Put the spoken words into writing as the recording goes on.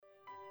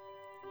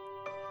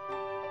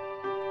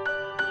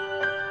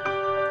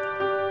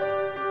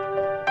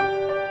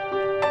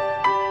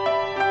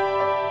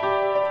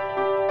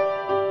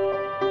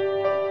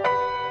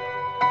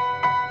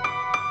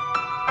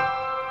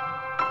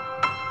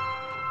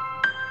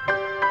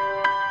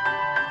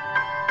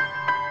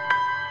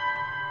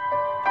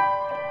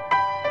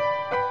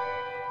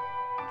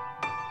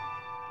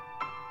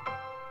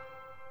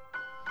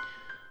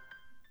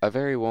A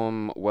very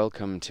warm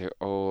welcome to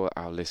all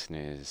our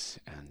listeners,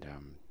 and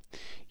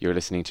you're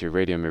listening to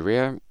Radio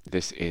Maria.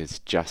 This is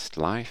Just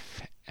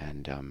Life,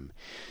 and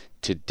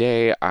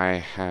today I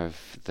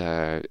have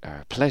the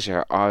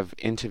pleasure of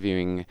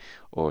interviewing,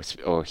 or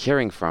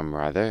hearing from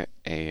rather,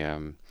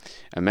 a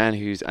man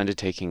who's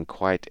undertaking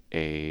quite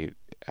a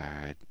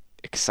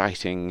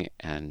exciting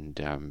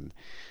and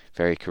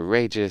very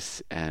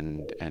courageous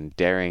and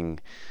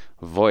daring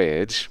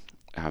voyage,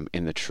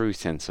 in the true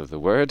sense of the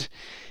word.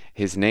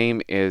 His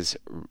name is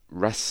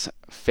Russ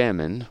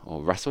Fairman,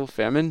 or Russell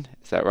Fairman,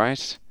 is that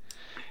right?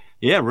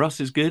 Yeah, Russ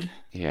is good.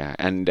 Yeah,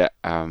 and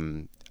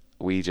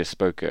we just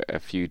spoke a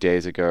few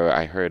days ago.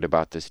 I heard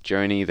about this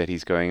journey that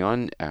he's going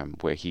on,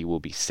 where he will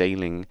be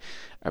sailing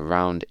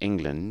around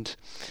England.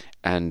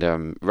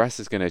 And Russ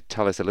is going to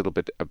tell us a little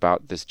bit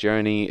about this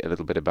journey, a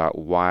little bit about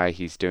why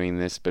he's doing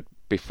this. But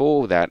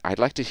before that, I'd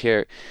like to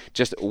hear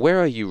just, where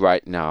are you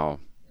right now,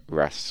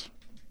 Russ?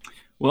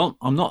 Well,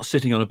 I'm not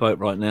sitting on a boat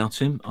right now,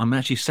 Tim. I'm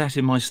actually sat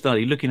in my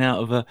study looking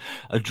out of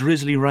a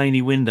drizzly,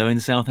 rainy window in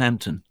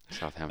Southampton.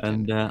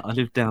 Southampton. And I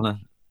live down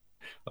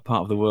a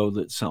part of the world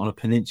that's on a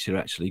peninsula,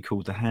 actually,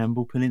 called the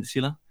Hamble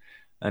Peninsula.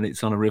 And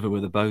it's on a river where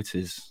the boat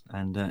is.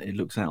 And it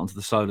looks out onto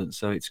the Solent.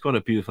 So it's quite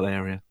a beautiful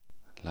area.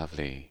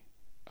 Lovely.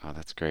 Oh,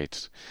 that's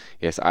great.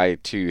 Yes, I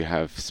too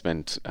have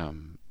spent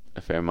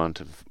a fair amount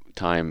of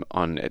time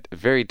on a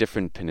very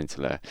different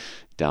peninsula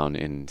down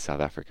in South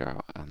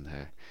Africa, on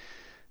the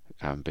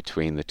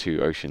between the two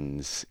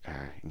oceans,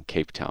 in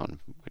Cape Town,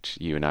 which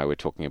you and I were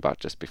talking about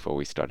just before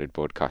we started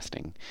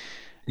broadcasting.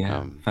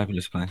 Yeah,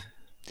 fabulous place.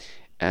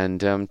 And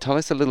tell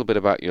us a little bit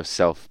about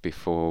yourself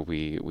before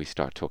we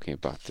start talking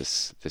about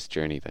this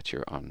journey that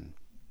you're on.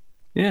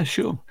 Yeah,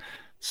 sure.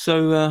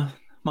 So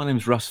my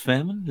name's Russ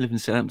Fairman, live in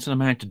Southampton. I'm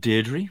married to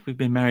Deirdre. We've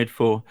been married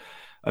for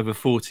over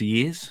 40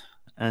 years,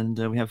 and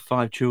we have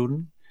 5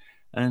 children,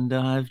 and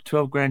I have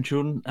 12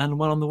 grandchildren and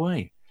one on the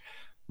way.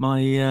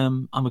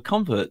 I'm a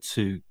convert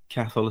to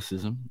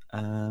Catholicism.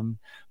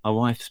 My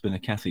wife's been a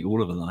Catholic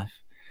all of her life,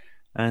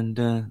 and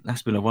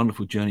that's been a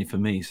wonderful journey for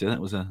me. So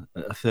that was a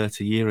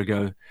 30-year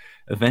ago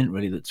event,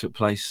 really, that took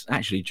place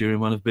actually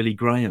during one of Billy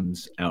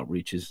Graham's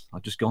outreaches.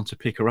 I'd just gone to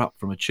pick her up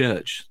from a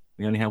church.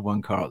 We only had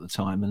one car at the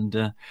time,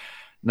 and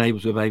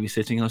neighbours were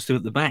babysitting, and I stood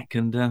at the back,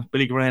 and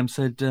Billy Graham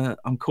said,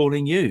 "I'm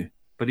calling you."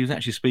 But he was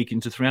actually speaking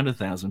to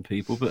 300,000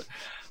 people, but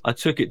I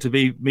took it to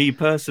be me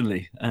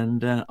personally,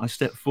 and I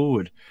stepped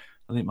forward.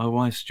 I think my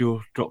wife's jaw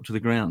dropped to the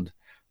ground.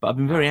 But I've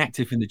been very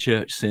active in the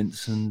church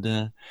since, and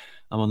I'm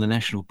on the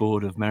National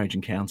Board of Marriage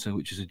Encounter,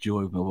 which is a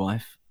joy with my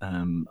wife.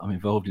 I'm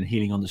involved in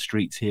Healing on the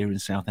Streets here in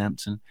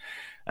Southampton,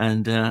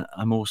 and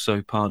I'm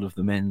also part of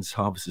the Men's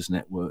Harvesters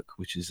Network,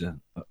 which is a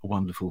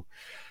wonderful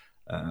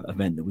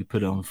event that we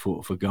put on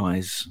for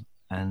guys.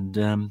 And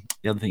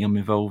the other thing I'm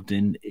involved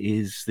in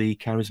is the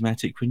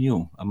Charismatic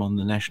Renewal. I'm on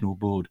the National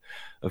Board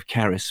of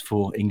Charis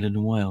for England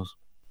and Wales.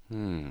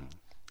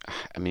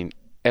 I mean,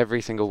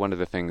 every single one of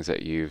the things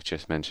that you've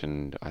just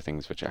mentioned are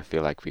things which I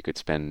feel like we could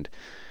spend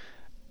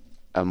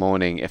a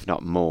morning, if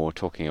not more,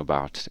 talking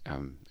about,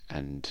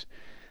 and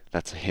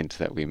that's a hint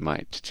that we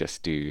might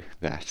just do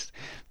that.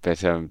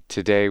 But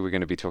today we're going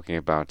to be talking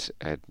about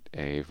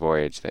a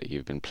voyage that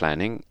you've been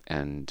planning,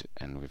 and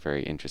we're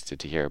very interested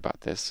to hear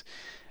about this.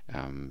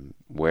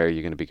 Where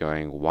you're going to be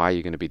going, why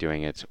you're going to be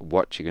doing it,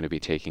 what you're going to be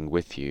taking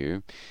with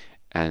you,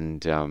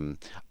 and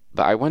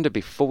but I wonder,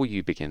 before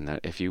you begin that,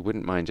 if you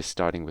wouldn't mind just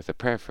starting with a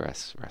prayer for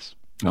us, Russ.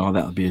 Oh,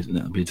 that would be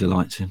a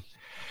delight, Tim.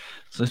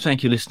 So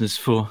thank you, listeners,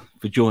 for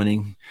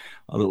joining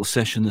our little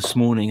session this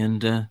morning,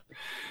 and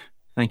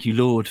thank you,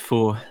 Lord,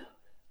 for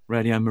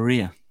Radio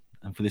Maria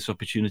and for this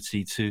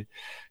opportunity to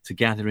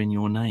gather in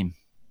your name.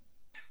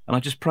 And I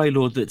just pray,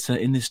 Lord, that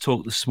in this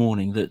talk this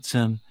morning, that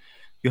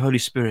your Holy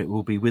Spirit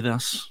will be with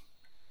us,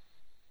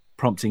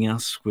 prompting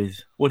us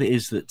with what it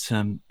is that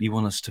you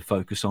want us to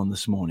focus on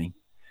this morning,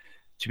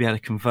 to be able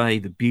to convey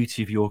the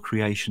beauty of your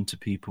creation to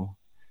people,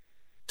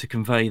 to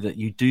convey that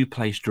you do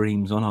place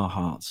dreams on our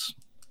hearts,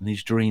 and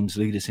these dreams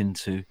lead us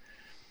into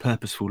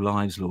purposeful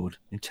lives, Lord,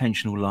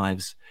 intentional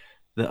lives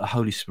that are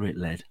Holy Spirit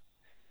led.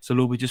 So,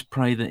 Lord, we just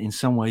pray that in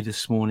some way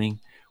this morning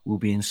we'll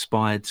be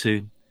inspired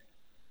to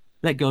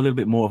let go a little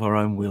bit more of our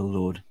own will,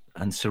 Lord,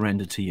 and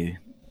surrender to you.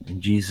 In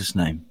Jesus'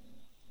 name,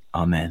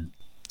 amen.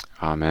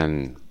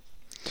 Amen.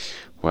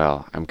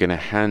 Well, I'm going to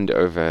hand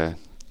over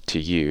to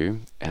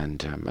you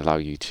and allow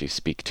you to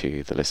speak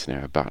to the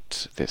listener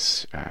about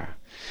this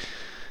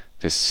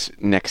this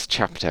next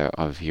chapter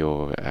of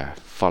your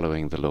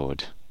following the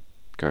Lord.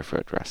 Go for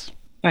it, Russ.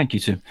 Thank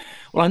you, Tim.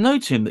 Well, I know,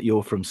 Tim, that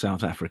you're from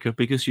South Africa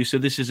because you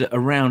said this is a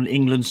round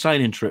England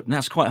sailing trip, and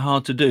that's quite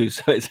hard to do.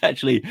 So it's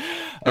actually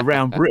a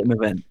round Britain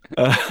event.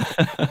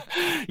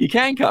 You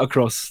can cut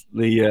across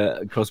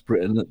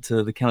Britain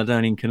to the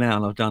Caledonian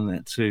Canal. I've done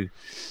that too.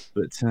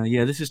 But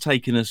yeah, this has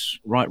taken us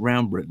right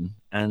round Britain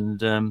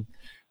and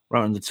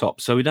right on the top.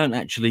 So we don't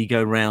actually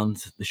go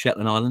round the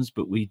Shetland Islands,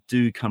 but we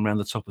do come round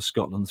the top of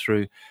Scotland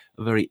through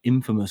a very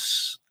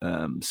infamous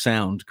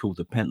sound called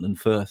the Pentland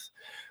Firth,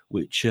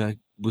 which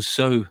was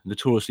so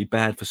notoriously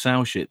bad for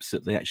sail ships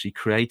that they actually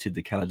created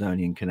the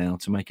Caledonian Canal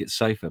to make it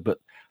safer. But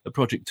the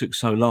project took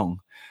so long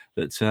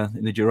that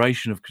in the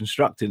duration of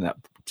constructing that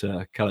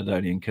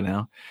Caledonian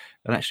Canal,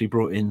 it actually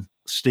brought in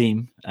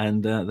steam,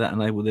 and that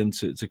enabled them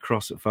to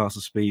cross at faster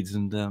speeds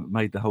and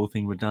made the whole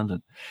thing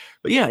redundant.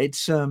 But yeah,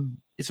 it's a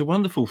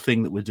wonderful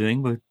thing that we're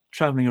doing. We're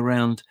traveling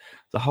around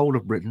the whole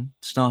of Britain,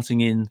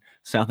 starting in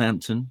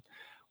Southampton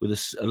with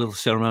a little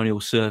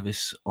ceremonial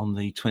service on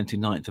the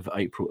 29th of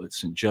April at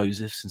St.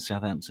 Joseph's in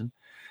Southampton,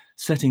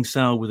 setting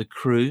sail with a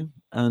crew,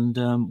 and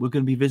we're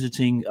going to be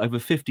visiting over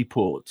 50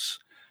 ports,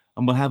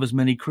 and we'll have as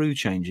many crew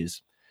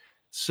changes.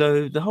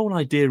 So the whole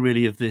idea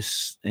really of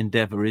this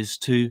endeavour is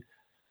to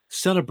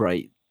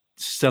celebrate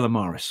Stella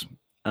Maris.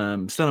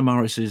 Stella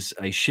Maris is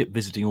a ship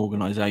visiting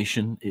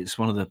organisation. It's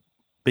one of the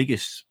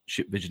biggest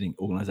ship visiting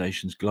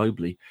organisations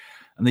globally,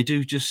 and they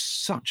do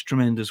just such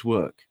tremendous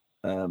work.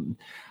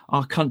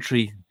 Our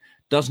country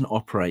doesn't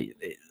operate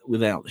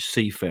without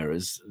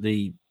seafarers.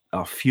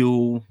 Our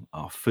fuel,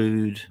 our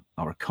food,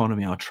 our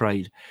economy, our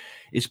trade,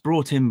 it's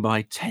brought in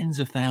by tens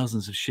of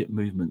thousands of ship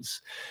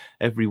movements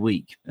every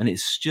week. And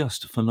it's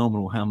just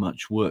phenomenal how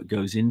much work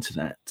goes into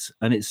that.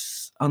 And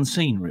it's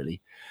unseen,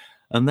 really.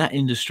 And that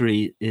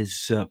industry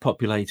is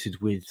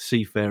populated with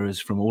seafarers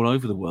from all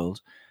over the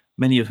world,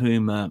 many of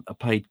whom are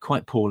paid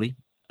quite poorly.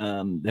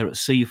 They're at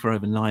sea for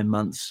over 9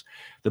 months.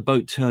 The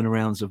boat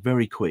turnarounds are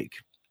very quick,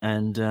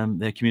 and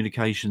their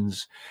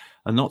communications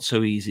are not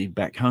so easy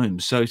back home.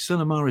 So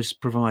Stella Maris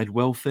provide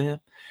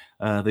welfare.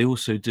 They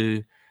also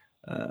do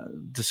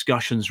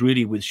discussions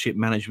really with ship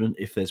management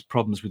if there's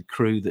problems with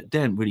crew that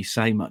don't really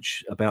say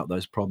much about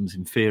those problems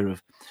in fear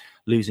of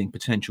losing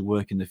potential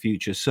work in the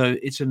future. So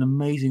it's an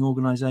amazing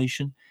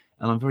organization,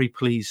 and I'm very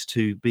pleased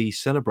to be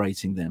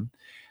celebrating them.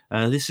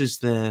 This is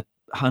their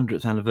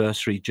 100th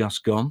anniversary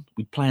just gone.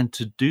 We planned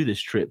to do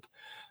this trip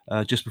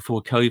just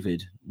before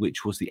COVID,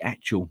 which was the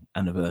actual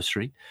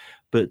anniversary,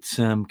 but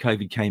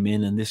COVID came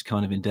in and this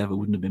kind of endeavor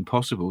wouldn't have been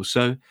possible.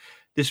 So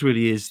this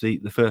really is the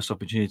first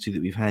opportunity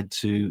that we've had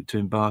to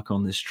embark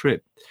on this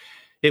trip.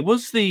 It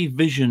was the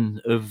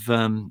vision of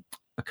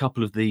a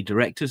couple of the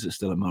directors at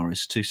Stella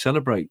Maris to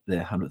celebrate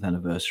their 100th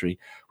anniversary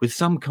with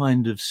some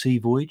kind of sea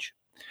voyage.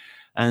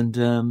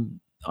 And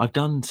I've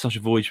done such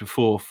a voyage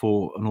before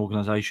for an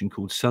organization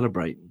called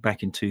Celebrate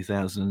back in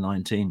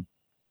 2019.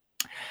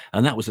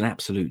 And that was an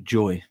absolute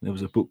joy. There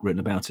was a book written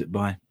about it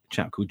by a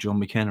chap called John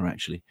McKenna,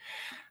 actually.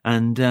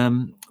 And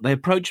they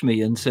approached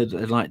me and said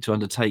they'd like to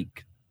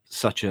undertake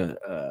such an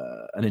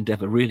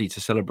endeavor really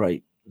to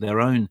celebrate their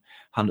own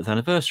 100th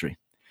anniversary,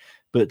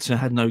 but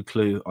had no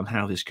clue on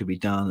how this could be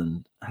done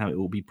and how it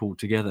will be pulled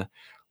together.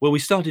 Well, we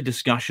started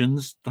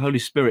discussions. The Holy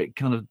Spirit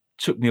kind of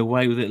took me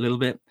away with it a little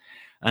bit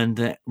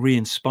and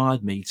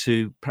re-inspired me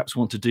to perhaps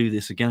want to do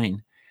this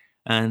again.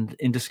 And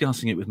in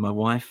discussing it with my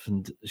wife,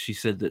 and she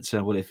said that,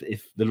 well,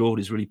 if the Lord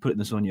is really putting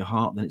this on your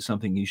heart, then it's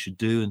something you should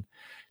do. And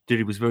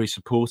Diddy was very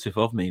supportive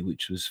of me,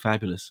 which was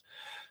fabulous.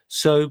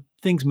 So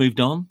things moved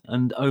on.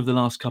 And over the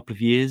last couple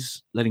of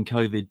years, letting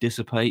COVID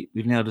dissipate,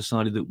 we've now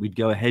decided that we'd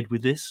go ahead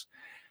with this.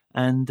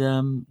 And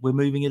we're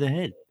moving it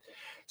ahead.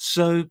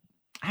 So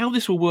how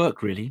this will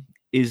work really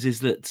is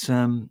that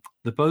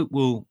the boat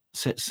will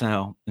set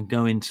sail and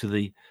go into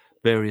the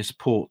various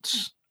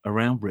ports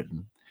around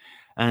Britain,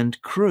 and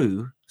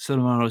crew,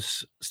 Stella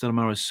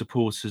Maris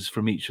supporters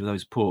from each of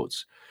those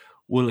ports,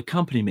 will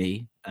accompany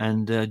me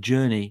and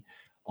journey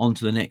on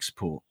to the next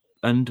port.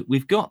 And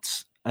we've got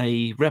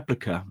a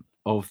replica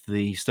of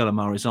the Stella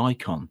Maris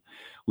icon,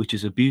 which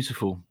is a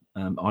beautiful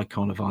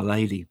icon of Our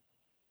Lady.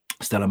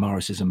 Stella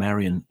Maris is a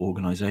Marian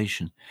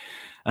organization.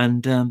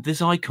 And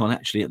this icon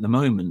actually at the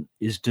moment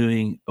is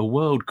doing a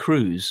world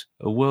cruise,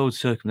 a world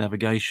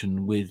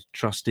circumnavigation with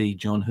trustee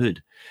John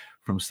Hood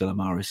from Stella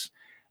Maris.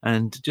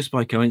 And just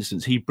by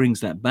coincidence, he brings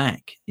that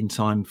back in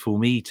time for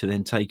me to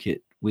then take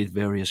it with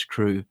various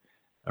crew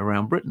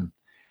around Britain.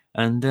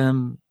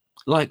 And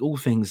like all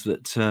things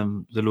that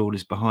the Lord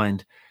is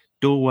behind,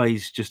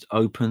 doorways just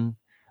open,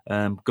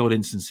 God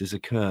instances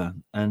occur.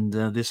 And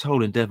this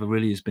whole endeavor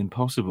really has been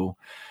possible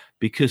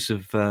because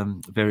of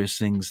various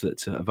things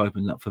that have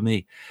opened up for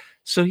me.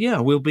 So yeah,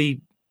 we'll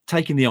be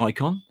taking the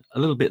icon, a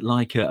little bit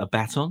like a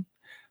baton,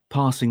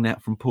 passing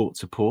that from port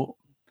to port.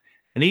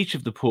 And each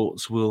of the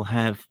ports will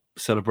have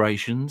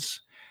celebrations.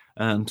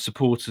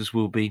 Supporters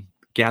will be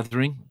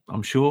gathering,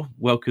 I'm sure,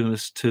 welcome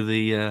us to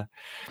the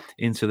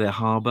into their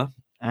harbour,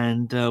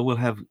 and we'll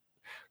have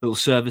little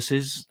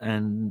services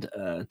and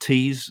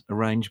teas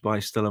arranged by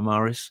Stella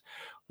Maris,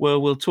 where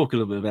we'll talk a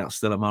little bit about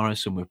Stella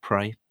Maris and we'll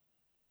pray,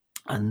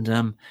 and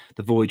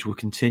the voyage will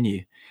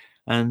continue,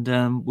 and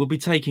we'll be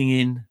taking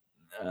in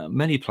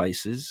many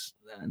places,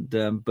 and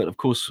but of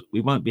course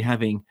we won't be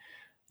having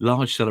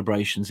large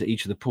celebrations at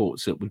each of the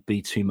ports. That would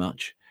be too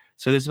much.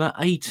 So there's about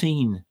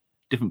 18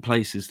 different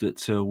places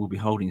that will be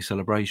holding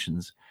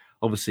celebrations.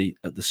 Obviously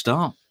at the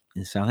start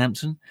in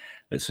Southampton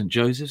at St.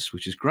 Joseph's,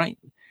 which is great.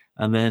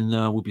 And then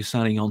we'll be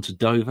sailing on to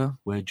Dover,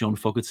 where John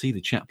Fogarty,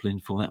 the chaplain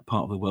for that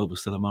part of the world of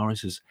Stella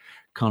Maris, has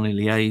kindly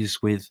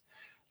liaised with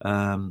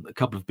a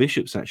couple of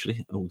bishops,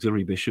 actually,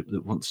 auxiliary bishop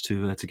that wants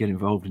to get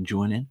involved and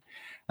join in.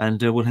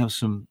 And we'll have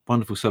some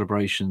wonderful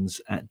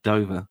celebrations at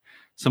Dover.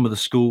 Some of the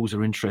schools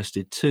are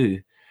interested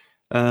too.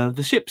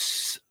 The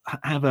ships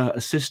have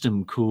a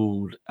system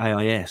called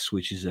AIS,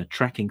 which is a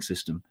tracking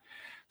system.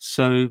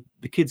 So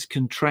the kids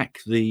can track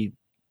the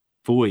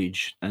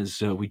voyage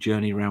as we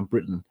journey around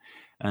Britain.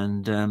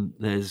 And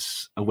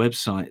there's a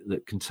website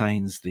that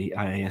contains the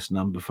AIS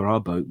number for our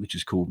boat, which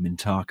is called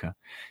Mintaka.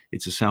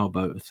 It's a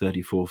sailboat of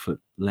 34-foot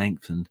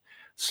length and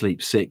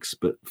sleeps 6,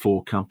 but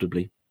 4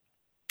 comfortably.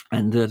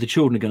 And the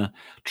children are going to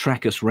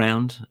track us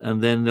round,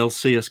 and then they'll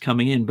see us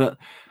coming in. But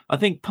I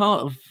think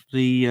part of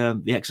the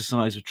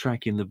exercise of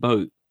tracking the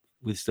boat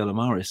with Stella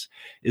Maris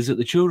is that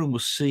the children will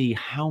see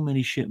how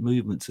many ship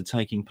movements are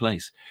taking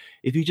place.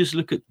 If you just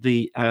look at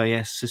the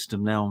AIS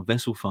system now on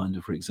Vessel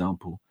Finder, for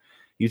example,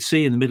 you'd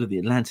see in the middle of the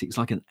Atlantic, it's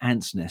like an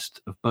ant's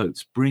nest of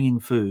boats bringing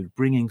food,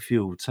 bringing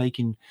fuel,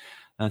 taking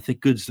the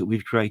goods that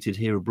we've created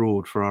here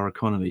abroad for our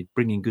economy,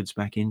 bringing goods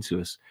back into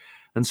us.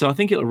 And so I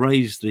think it'll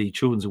raise the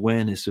children's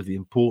awareness of the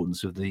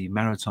importance of the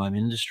maritime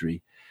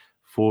industry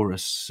for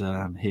us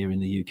here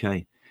in the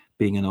UK,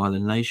 being an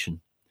island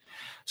nation.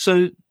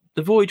 So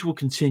the voyage will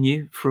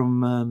continue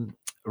from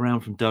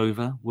around from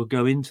Dover. We'll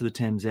go into the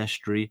Thames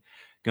estuary,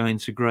 going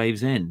to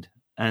Gravesend.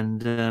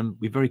 And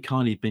we've very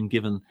kindly been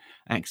given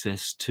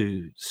access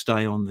to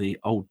stay on the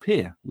old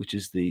pier, which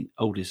is the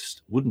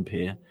oldest wooden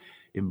pier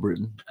in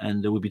Britain.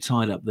 And we'll be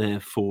tied up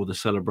there for the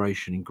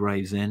celebration in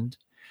Gravesend.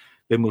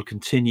 Then we'll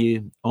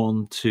continue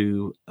on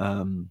to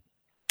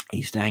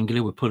East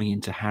Anglia. We're pulling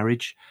into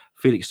Harwich.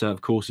 Felixstowe,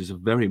 of course, is a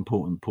very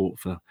important port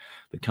for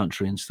the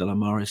country in Stella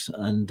Maris.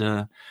 And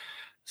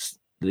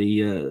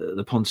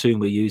the pontoon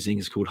we're using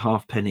is called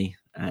Halfpenny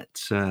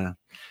at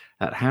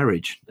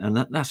Harwich, and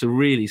that's a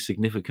really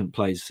significant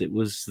place. It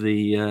was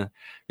the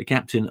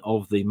captain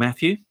of the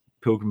Matthew,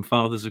 Pilgrim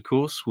Fathers, of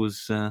course,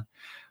 was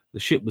the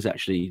ship was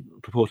actually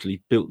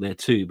purportedly built there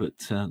too, but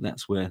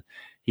that's where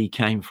he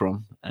came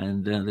from.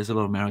 And there's a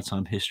lot of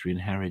maritime history in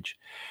Harwich.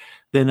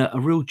 Then a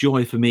real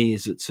joy for me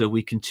is that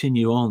we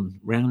continue on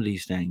round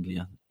East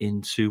Anglia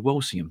into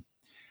Walsingham,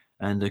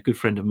 and a good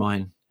friend of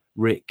mine,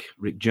 Rick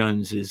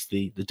Jones, is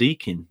the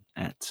deacon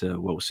at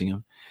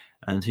Walsingham.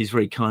 And he's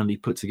very kindly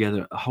put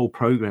together a whole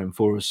program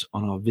for us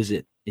on our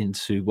visit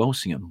into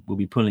Walsingham. We'll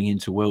be pulling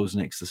into Wells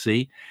next to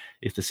sea,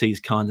 if the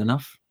sea's kind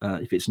enough.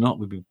 If it's not,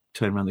 we'll be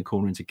turning around the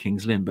corner into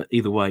King's Lynn. But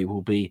either way,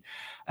 we'll be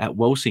at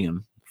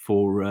Walsingham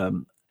for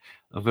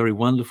a very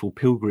wonderful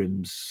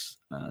pilgrims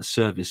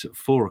service at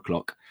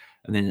 4:00.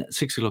 And then at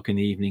 6:00 in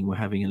the evening, we're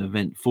having an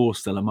event for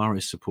Stella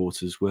Maris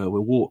supporters where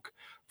we'll walk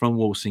from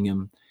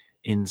Walsingham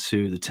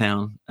into the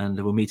town,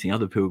 and we're meeting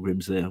other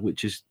pilgrims there,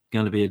 which is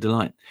going to be a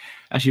delight.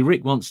 Actually,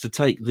 Rick wants to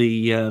take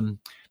the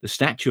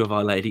statue of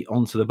Our Lady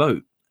onto the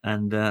boat,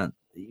 and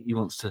he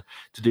wants to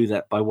do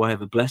that by way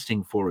of a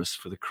blessing for us,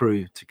 for the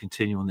crew, to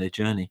continue on their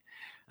journey.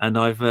 And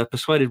I've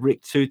persuaded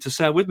Rick to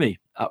sail with me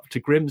up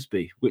to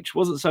Grimsby, which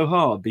wasn't so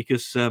hard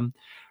because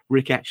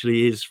Rick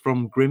actually is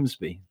from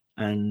Grimsby,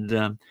 and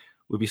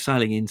we'll be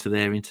sailing into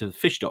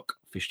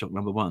Fishdock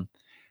number 1.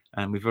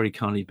 And we've very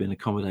kindly been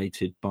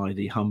accommodated by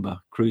the Humber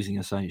Cruising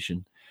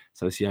Association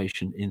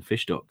in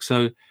Fishdock.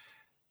 So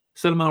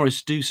Stella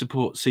Maris do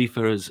support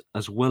seafarers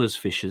as well as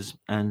fishers,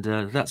 and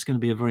that's going to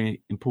be a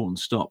very important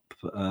stop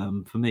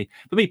for me.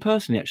 For me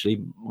personally,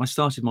 actually, I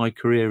started my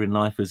career in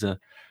life as a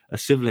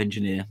civil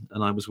engineer,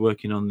 and I was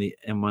working on the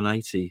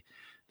M180,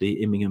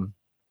 the Immingham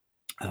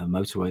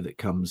motorway that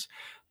comes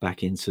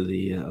back into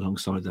the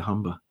alongside the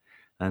Humber.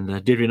 And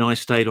Deirdre and I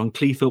stayed on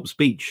Cleethorpes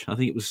Beach. I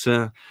think it was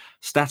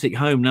Static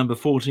Home number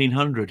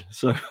 1400.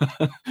 So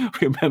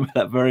we remember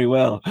that very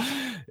well.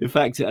 In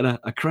fact, it had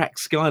a cracked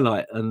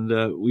skylight,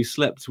 and we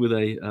slept with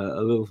a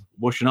little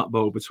washing up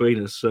bowl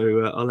between us.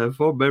 So I'll have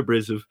fond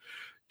memories of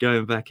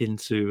going back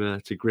into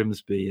to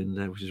Grimsby,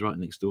 and which is right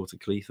next door to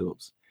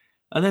Cleethorpes.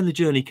 And then the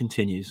journey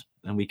continues,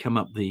 and we come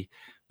up the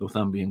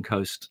Northumbrian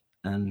coast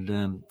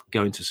and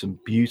go into some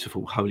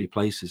beautiful holy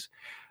places.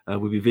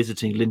 We'll be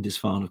visiting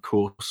Lindisfarne, of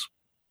course.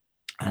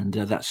 And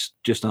that's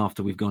just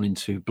after we've gone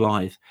into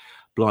Blythe.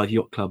 Blythe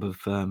Yacht Club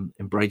have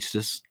embraced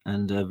us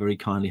and very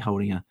kindly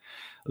holding a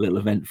little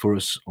event for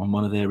us on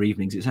one of their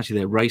evenings. It's actually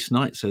their race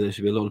night, so there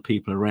should be a lot of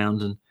people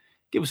around and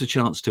give us a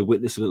chance to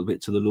witness a little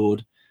bit to the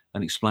Lord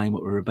and explain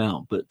what we're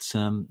about. But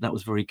that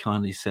was very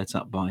kindly set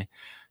up by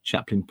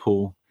Chaplain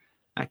Paul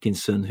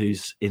Atkinson,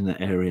 who's in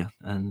that area,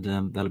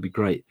 and that'll be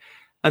great.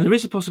 And there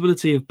is a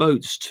possibility of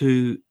boats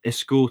to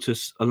escort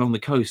us along the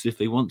coast if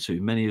they want to.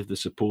 Many of the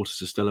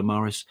supporters of Stella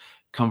Maris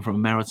come from a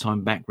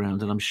maritime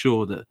background, and I'm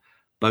sure that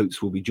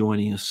boats will be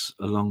joining us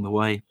along the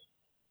way.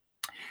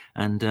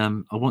 And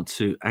I want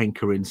to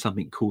anchor in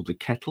something called the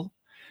Kettle,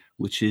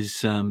 which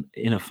is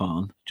in a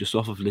farm just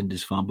off of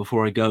Lindisfarne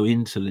before I go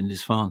into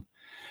Lindisfarne.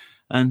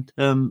 And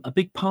a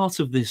big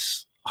part of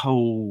this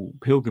whole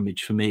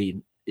pilgrimage for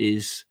me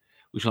is,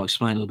 which I'll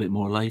explain a little bit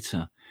more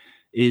later,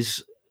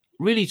 is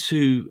really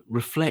to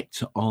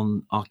reflect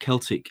on our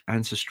Celtic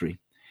ancestry.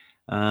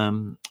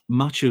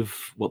 Much of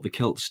what the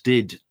Celts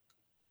did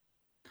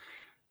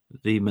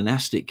The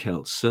monastic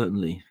Celts,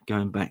 certainly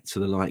going back to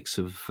the likes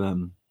of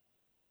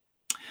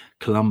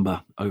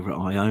Columba over at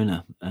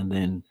Iona, and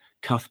then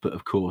Cuthbert,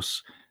 of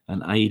course,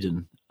 and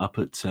Aidan up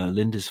at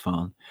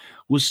Lindisfarne,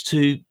 was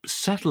to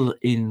settle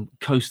in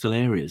coastal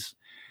areas.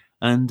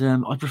 And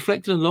I've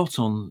reflected a lot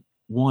on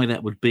why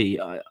that would be.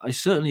 I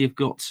certainly have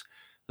got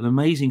an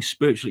amazing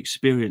spiritual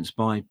experience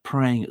by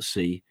praying at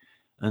sea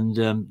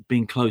and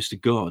being close to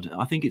God.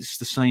 I think it's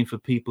the same for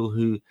people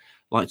who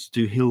like to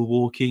do hill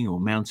walking or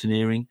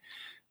mountaineering.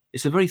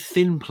 It's a very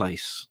thin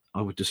place,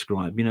 I would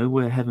describe,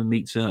 where heaven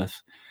meets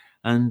earth.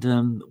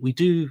 And we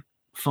do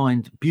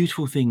find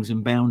beautiful things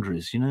in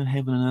boundaries.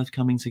 Heaven and earth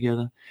coming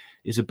together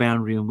is a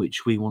boundary in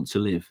which we want to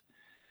live.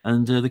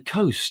 And the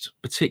coast,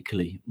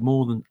 particularly,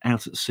 more than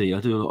out at sea.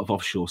 I do a lot of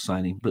offshore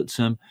sailing, but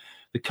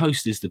the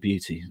coast is the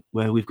beauty,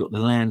 where we've got the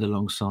land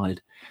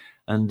alongside,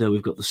 and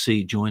we've got the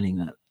sea joining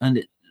that.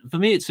 And for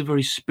me, it's a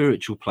very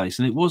spiritual place,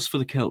 and it was for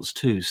the Celts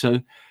too. So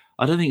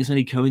I don't think it's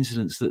any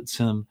coincidence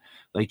that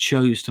they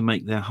chose to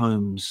make their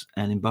homes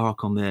and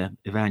embark on their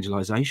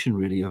evangelization,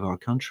 really, of our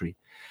country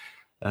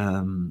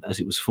as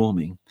it was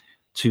forming,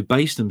 to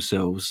base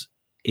themselves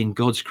in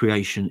God's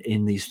creation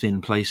in these thin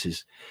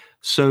places.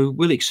 So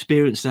we'll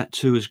experience that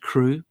too as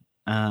crew.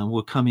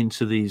 We'll come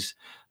into these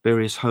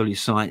various holy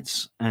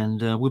sites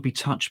and we'll be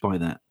touched by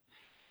that.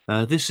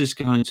 This is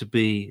going to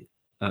be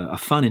a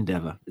fun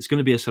endeavor. It's going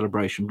to be a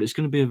celebration, but it's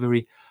going to be a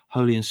very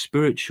holy and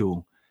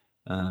spiritual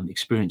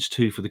experience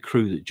too for the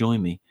crew that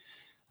join me.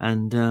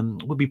 And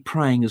we'll be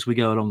praying as we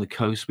go along the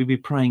coast. We'll be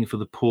praying for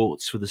the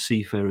ports, for the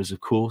seafarers,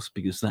 of course,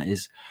 because that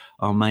is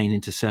our main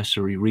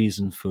intercessory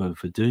reason for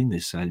doing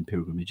this sailing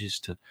pilgrimage, is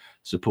to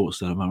support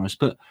Stella Maris.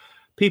 But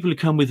people who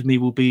come with me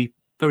will be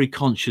very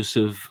conscious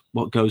of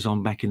what goes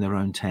on back in their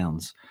own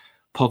towns,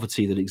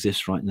 poverty that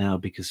exists right now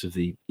because of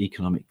the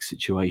economic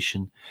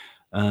situation,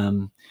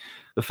 the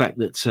fact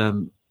that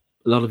a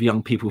lot of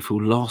young people feel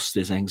lost,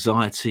 there's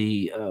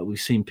anxiety. We've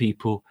seen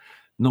people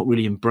not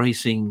really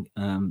embracing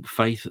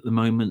faith at the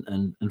moment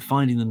and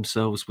finding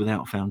themselves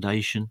without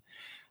foundation.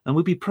 And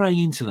we'll be praying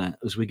into that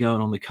as we go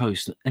along the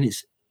coast. And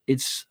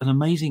it's an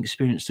amazing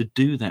experience to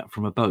do that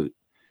from a boat.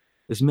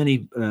 There's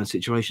many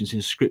situations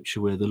in Scripture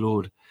where the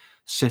Lord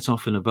set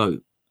off in a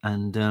boat,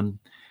 and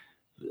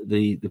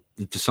the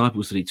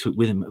disciples that he took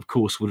with him, of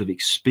course, would have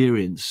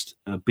experienced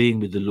being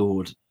with the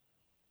Lord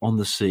on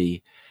the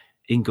sea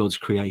in God's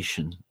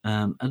creation,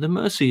 at the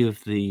mercy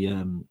of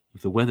the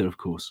weather, of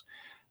course.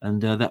 And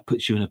that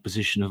puts you in a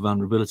position of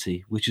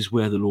vulnerability, which is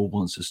where the Lord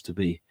wants us to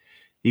be.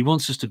 He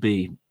wants us to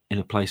be in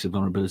a place of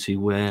vulnerability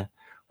where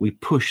we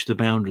push the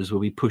boundaries, where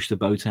we push the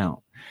boat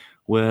out,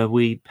 where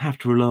we have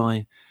to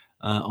rely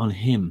on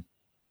him.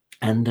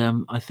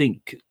 And I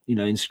think,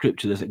 in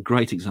Scripture, there's a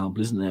great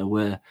example, isn't there,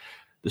 where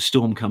the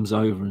storm comes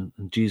over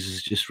and Jesus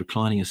is just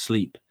reclining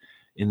asleep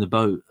in the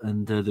boat,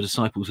 and the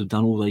disciples have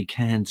done all they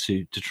can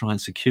to try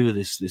and secure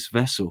this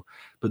vessel,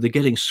 but they're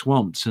getting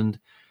swamped, and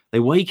they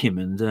wake him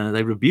and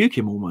they rebuke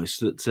him almost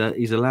that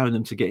he's allowing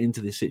them to get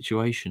into this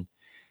situation.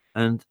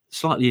 And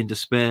slightly in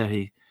despair,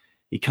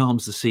 he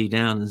calms the sea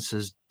down and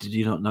says, "Did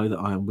you not know that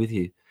I am with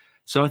you?"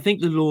 So I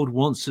think the Lord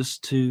wants us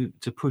to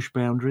push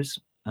boundaries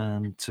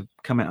and to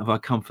come out of our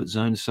comfort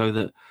zone, so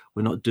that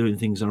we're not doing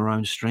things on our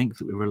own strength,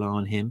 that we rely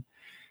on him.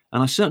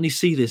 And I certainly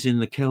see this in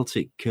the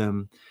Celtic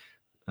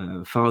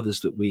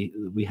fathers that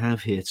we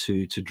have here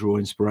to draw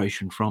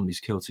inspiration from, these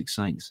Celtic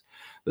saints,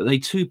 that they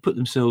too put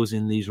themselves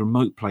in these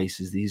remote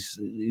places,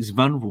 these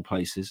vulnerable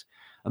places,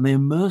 and they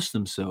immerse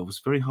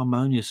themselves very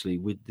harmoniously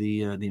with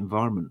the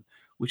environment,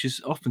 which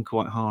is often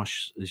quite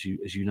harsh, as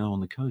you know,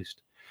 on the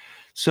coast.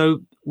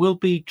 So we'll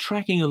be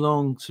tracking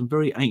along some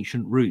very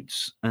ancient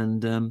routes,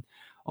 and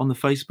on the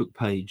Facebook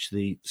page,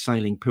 the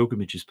Sailing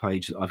Pilgrimages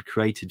page that I've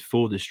created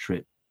for this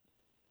trip,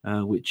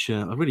 which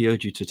I really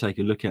urge you to take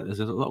a look at. There's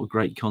a lot of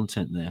great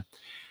content there.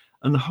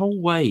 And the whole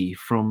way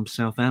from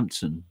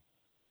Southampton,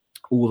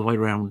 all the way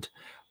around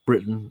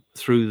Britain,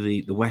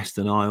 through the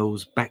Western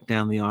Isles, back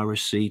down the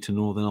Irish Sea to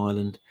Northern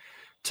Ireland,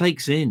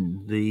 takes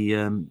in the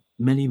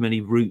many,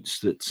 many routes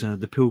that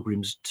the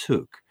pilgrims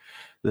took,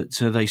 that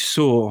they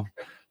saw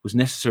was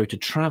necessary to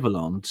travel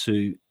on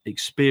to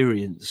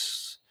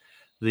experience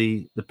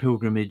the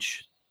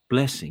pilgrimage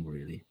blessing,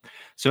 really.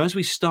 So as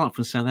we start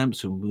from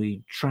Southampton,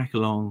 we track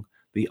along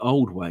the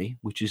old way,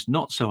 which is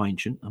not so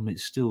ancient. I mean,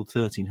 it's still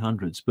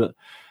 1300s, but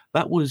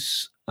that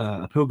was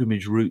a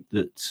pilgrimage route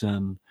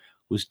that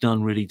was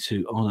done really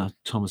to honor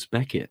Thomas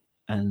Becket.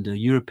 And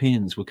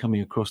Europeans were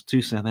coming across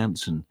to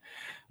Southampton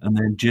and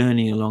then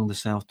journeying along the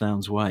South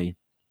Downs Way.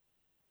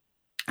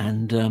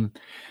 And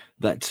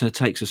that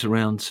takes us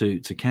around to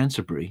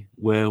Canterbury,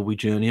 where we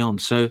journey on.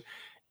 So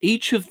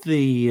each of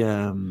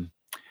the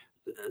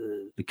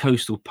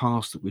coastal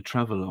paths that we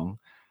travel along,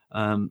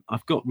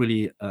 I've got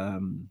really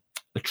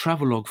a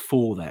travelogue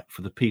for that,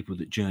 for the people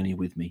that journey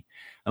with me.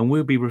 And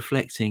we'll be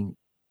reflecting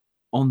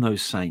on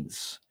those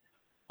saints,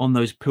 on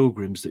those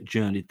pilgrims that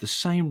journeyed the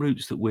same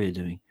routes that we're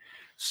doing.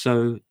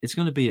 So it's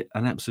going to be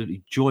an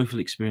absolutely joyful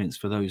experience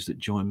for those that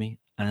join me.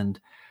 And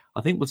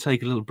I think we'll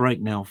take a little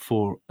break now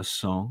for a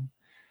song.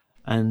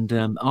 And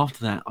after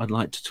that, I'd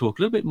like to talk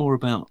a little bit more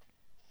about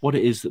what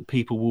it is that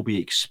people will be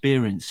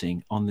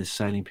experiencing on this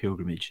sailing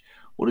pilgrimage.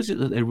 What is it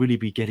that they'll really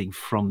be getting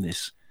from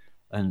this,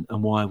 and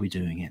why are we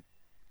doing it?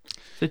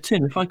 So,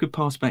 Tim, if I could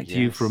pass back to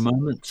you for a Yes.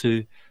 moment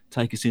to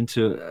take us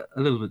into a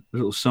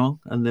little song,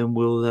 and then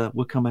we'll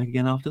come back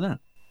again after that.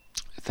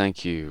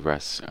 Thank you,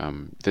 Russ.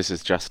 This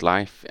is Just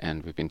Life,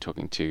 and we've been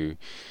talking to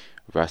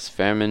Russ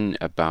Fairman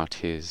about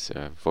his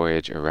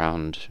voyage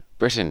around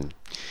Britain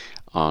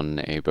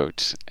on a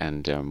boat,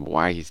 and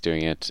why he's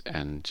doing it,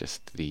 and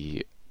just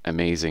the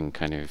amazing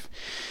kind of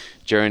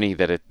journey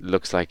that it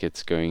looks like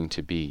it's going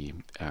to be.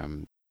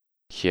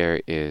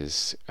 Here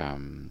is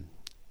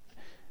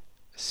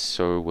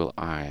So Will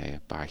I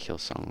by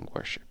Hillsong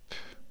Worship.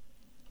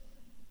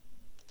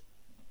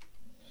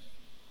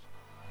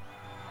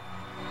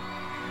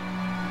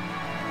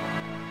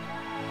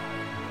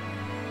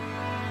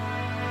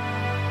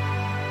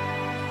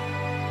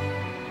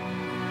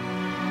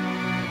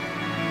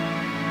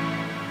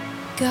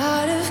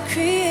 God of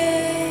creation,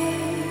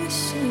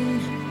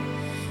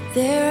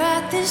 there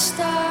at the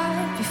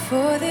start,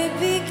 before the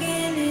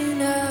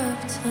beginning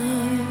of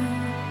time.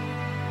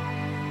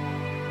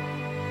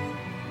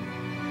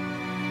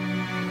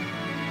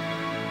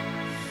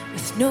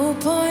 With no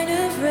point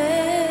of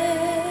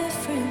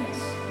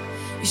reference,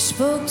 you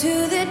spoke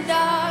to the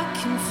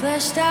dark and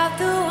fleshed out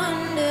the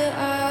wonder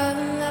of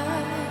light.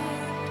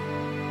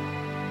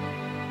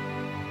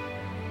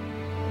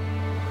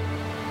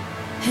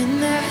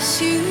 And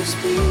as you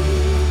speak,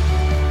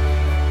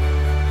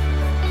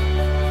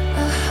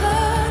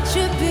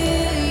 100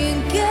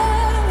 billion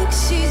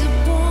galaxies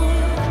are born.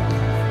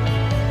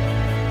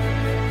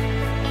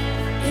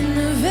 In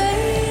the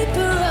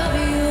vapor of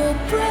your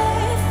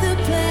breath, the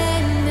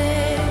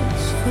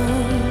planets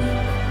form.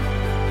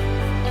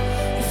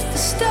 If the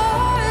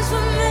stars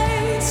were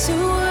made to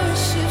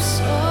worship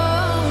so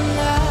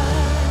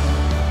light,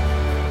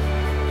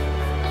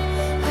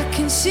 I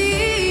can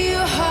see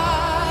your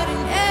heart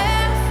in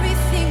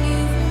everything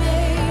you've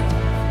made.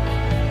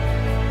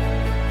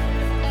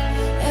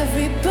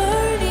 Every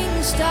burning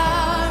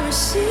star, a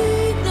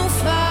signal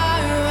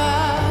fire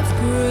of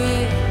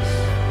grace.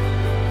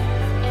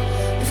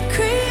 If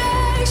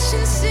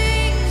creation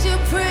sings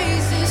your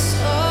praises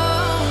so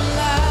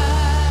loud,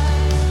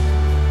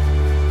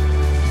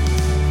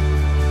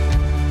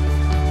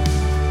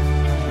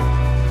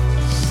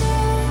 so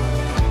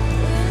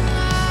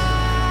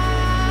loud.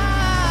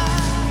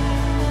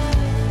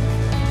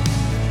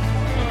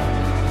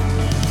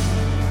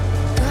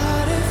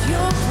 God of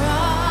your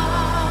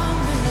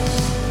promise,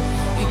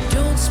 you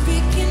don't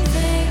speak in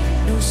vain,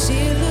 no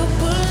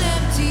syllable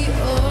empty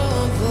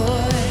or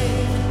void.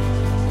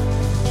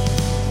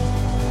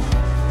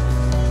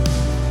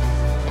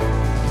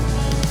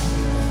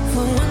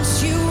 For once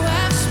you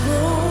have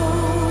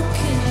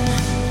spoken,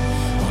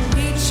 all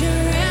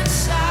nature and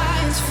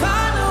science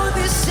follow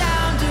the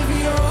sound of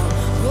your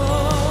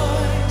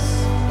voice.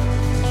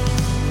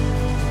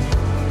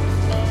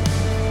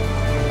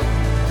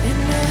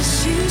 And as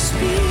you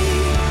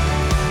speak,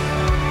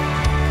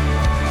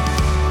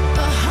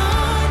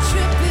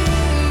 100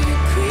 billion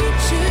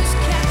creatures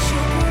catch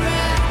your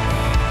breath,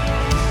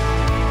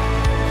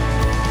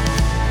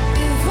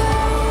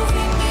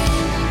 evolving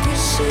in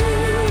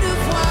pursuit of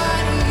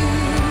what you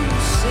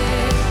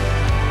said.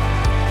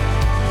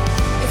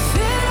 If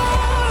it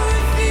all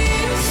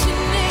reveals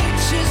your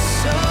nature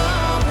so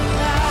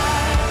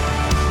alive,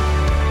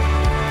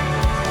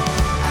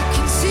 I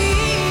can see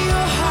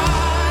your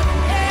heart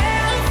in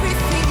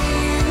everything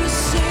you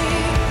say.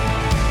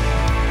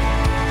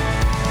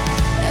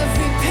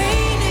 Every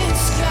painted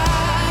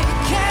sky, a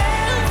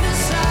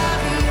canvas of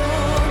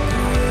your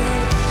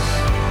grace.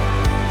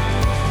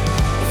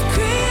 If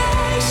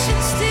creation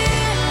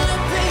still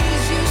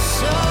obeys you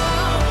so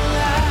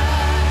loud,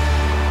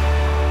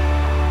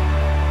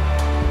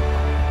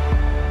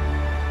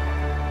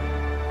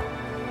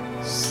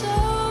 so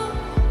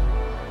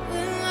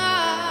will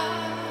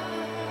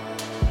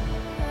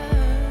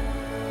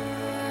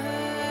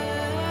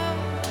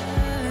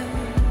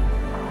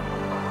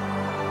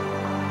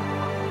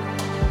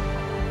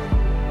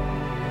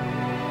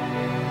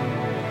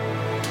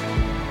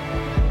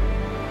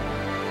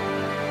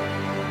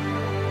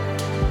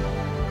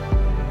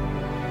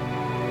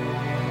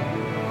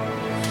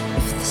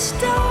if the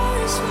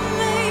stars were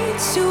made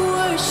to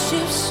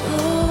worship so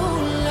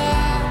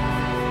loud,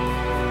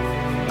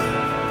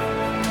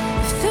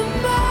 if the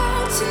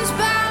mountains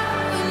bow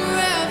in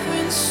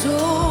reverence so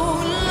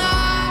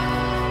loud,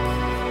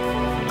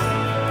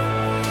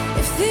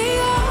 if the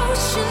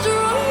oceans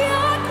roar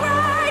your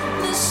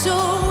greatness so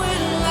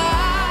will I.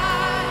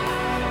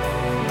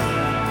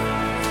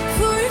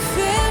 For if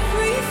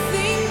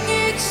everything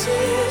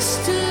exists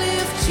to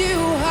lift you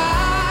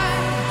high,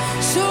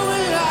 so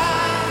will I.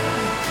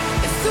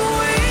 If the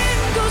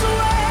wind goes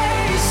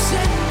away,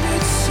 send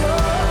it so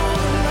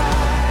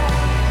light.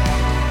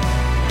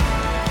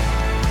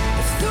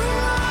 If the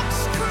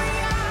rocks cry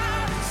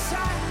out in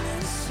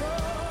silence, so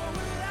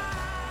will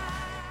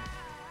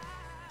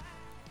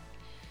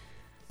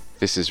I.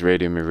 This is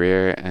Radio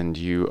Maria, and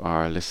you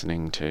are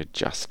listening to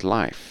Just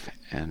Life.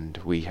 And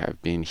we have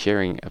been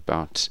hearing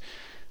about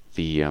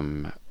the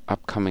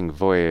upcoming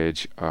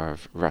voyage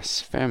of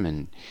Russ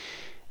Fairman,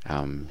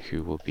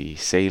 who will be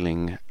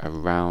sailing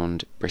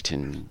around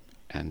Britain.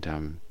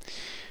 And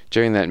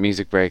during that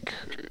music break,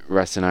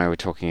 Russ and I were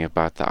talking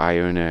about the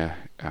Iona,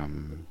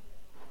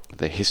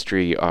 the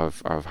history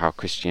of how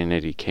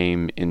Christianity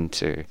came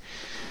into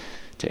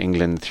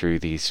England through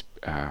these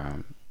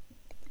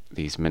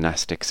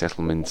monastic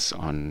settlements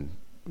on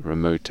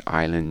remote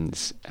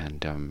islands,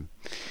 and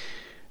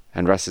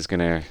Russ is going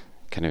to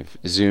kind of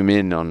zoom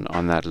in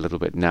on that a little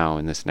bit now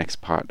in this next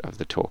part of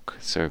the talk.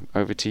 So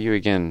over to you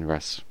again,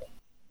 Russ.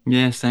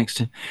 Yes, thanks,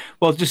 Tim.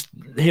 Well, just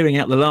hearing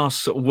out the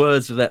last sort of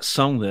words of that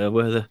song there,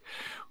 where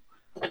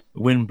the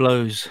wind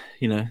blows,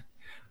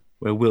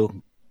 where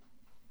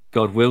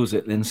God wills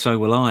it, then so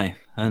will I.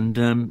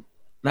 And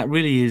that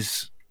really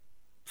is,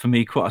 for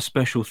me, quite a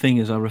special thing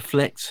as I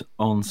reflect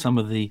on some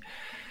of the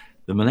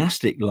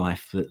monastic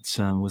life that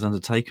was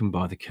undertaken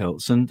by the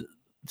Celts. And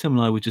Tim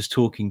and I were just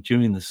talking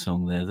during the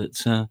song there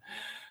that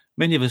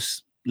many of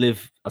us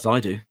live, as I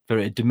do,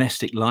 very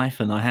domestic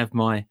life, and I have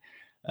my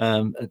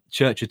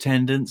church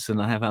attendance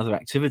and I have other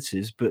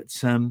activities, but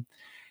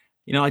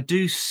I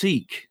do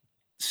seek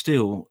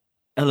still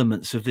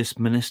elements of this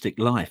monastic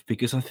life,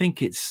 because I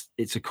think it's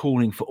a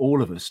calling for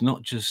all of us,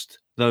 not just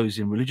those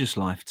in religious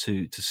life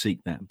to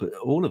seek that, but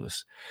all of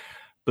us.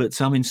 But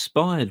I'm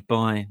inspired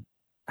by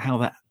how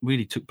that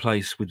really took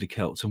place with the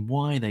Celts and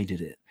why they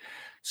did it.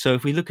 So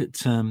if we look at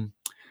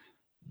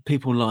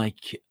people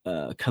like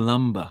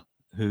Columba,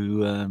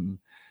 who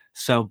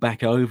sailed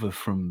back over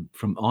from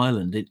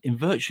Ireland in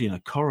virtually in a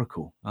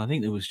coracle. I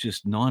think there was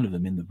just 9 of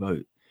them in the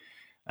boat,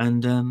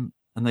 and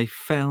they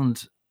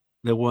found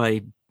their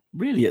way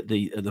really at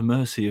the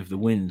mercy of the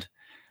wind,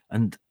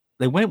 and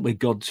they went where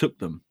God took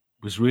them,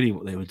 was really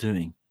what they were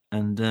doing.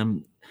 And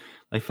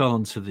they fell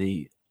onto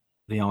the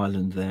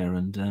island there,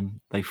 and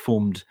they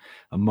formed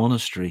a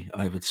monastery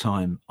over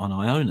time on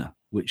Iona,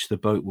 which the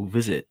boat will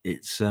visit.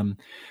 It's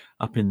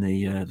up in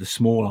the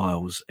Small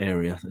Isles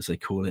area, as they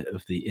call it,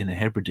 of the Inner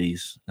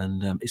Hebrides,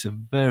 and it's a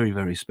very,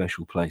 very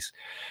special place.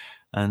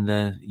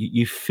 And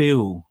you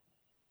feel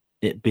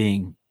it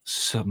being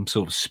some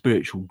sort of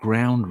spiritual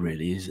ground,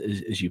 really,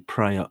 as you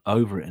pray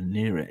over it and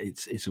near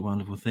it. It's a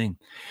wonderful thing.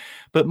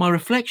 But my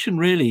reflection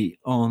really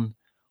on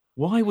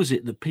why was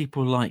it that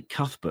people like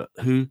Cuthbert,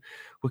 who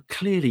were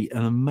clearly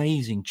an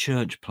amazing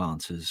church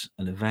planters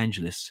and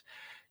evangelists,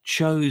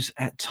 chose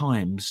at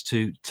times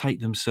to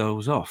take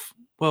themselves off?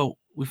 Well,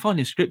 we find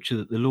in Scripture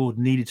that the Lord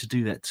needed to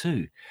do that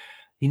too.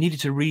 He needed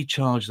to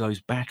recharge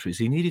those batteries.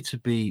 He needed to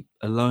be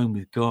alone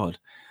with God.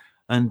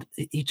 And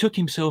he took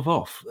himself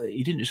off.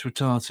 He didn't just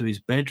retire to his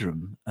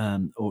bedroom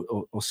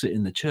or sit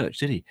in the church,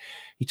 did he?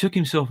 He took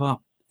himself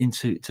up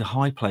into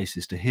high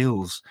places, to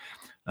hills,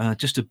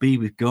 just to be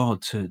with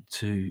God,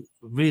 to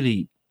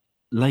really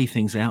lay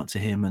things out to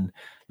him and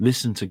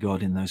listen to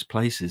God in those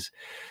places.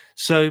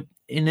 So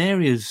in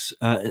areas,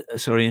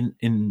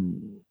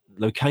 in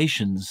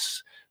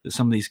locations that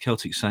some of these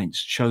Celtic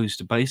saints chose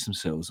to base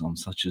themselves on,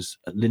 such as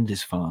at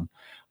Lindisfarne,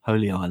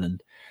 Holy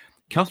Island,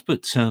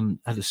 Cuthbert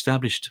had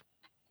established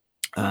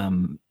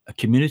a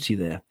community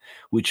there,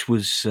 which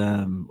was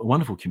a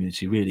wonderful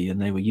community, really,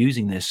 and they were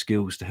using their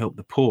skills to help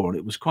the poor. And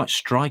it was quite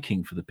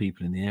striking for the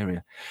people in the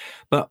area.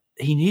 But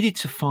he needed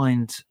to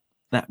find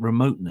that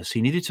remoteness.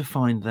 He needed to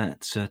find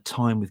that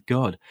time with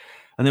God.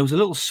 And there was a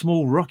little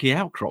small rocky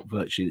outcrop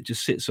virtually that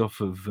just sits off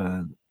of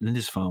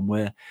Lindisfarne,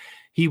 where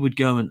he would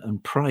go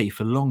and pray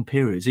for long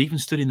periods, even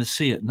stood in the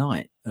sea at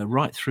night,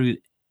 right through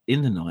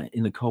in the night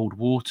in the cold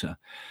water,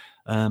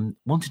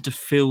 wanted to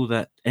feel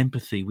that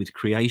empathy with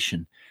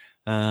creation.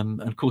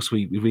 And of course,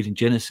 we read in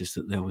Genesis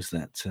that there was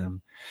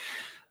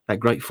that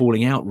great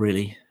falling out,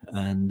 really,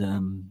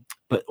 and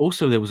but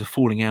also there was a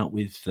falling out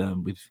with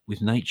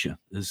nature,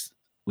 as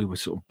we were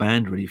sort of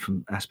banned really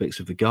from aspects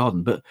of the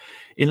garden. But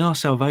in our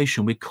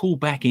salvation, we're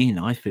called back in,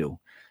 I feel,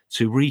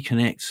 to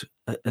reconnect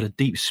at a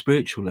deep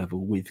spiritual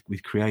level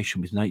with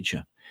creation, with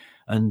nature.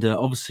 And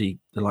obviously,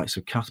 the likes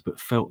of Cuthbert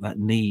felt that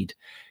need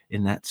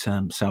in that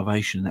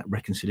salvation, that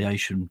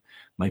reconciliation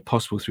made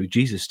possible through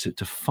Jesus,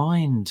 to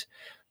find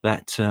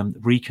that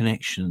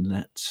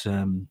reconnection,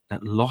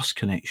 that lost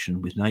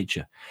connection with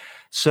nature.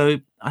 So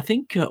I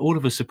think all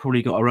of us have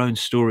probably got our own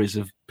stories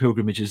of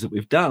pilgrimages that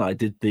we've done. I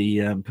did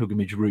the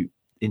pilgrimage route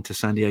into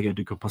Santiago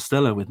de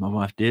Compostela with my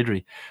wife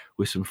Deirdre,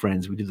 with some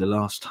friends. We did the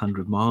last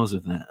 100 miles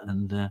of that,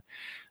 and that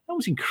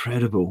was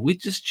incredible. We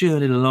just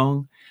journeyed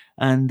along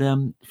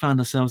and found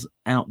ourselves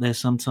out there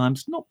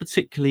sometimes, not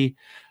particularly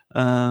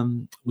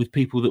with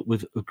people that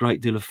with a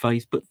great deal of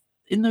faith, but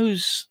in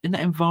that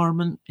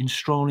environment, in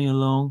strolling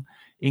along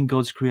in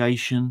God's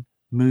creation,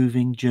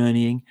 moving,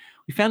 journeying,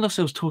 we found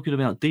ourselves talking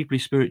about deeply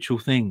spiritual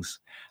things.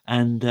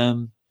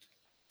 And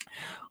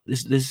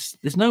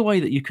there's no way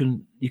that you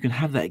can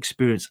have that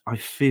experience, I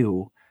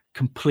feel,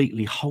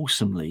 completely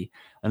wholesomely,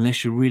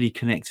 unless you're really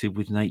connected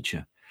with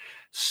nature.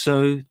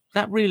 So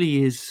that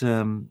really is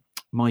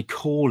my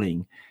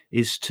calling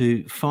is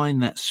to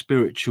find that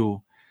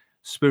spiritual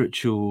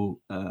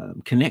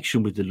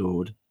connection with the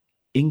Lord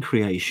in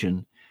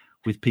creation,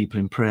 with people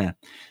in prayer.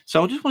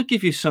 So I just want to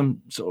give you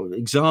some sort of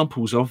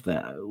examples of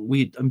that.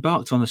 We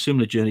embarked on a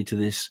similar journey to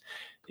this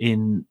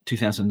in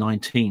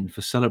 2019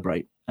 for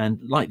Celebrate. And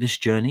like this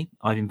journey,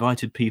 I've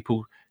invited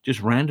people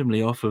just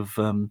randomly off of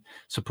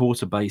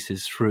supporter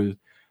bases through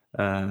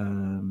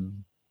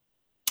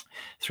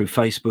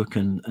Facebook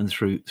and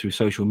through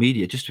social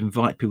media, just to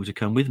invite people to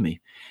come with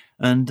me.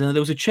 And there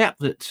was a chap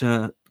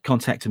that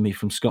contacted me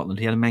from Scotland.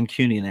 He had a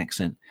Mancunian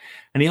accent,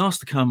 and he asked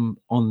to come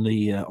on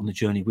the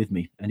journey with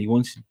me, and he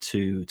wanted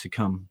to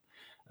come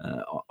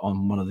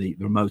on one of the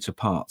remoter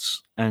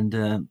parts.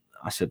 And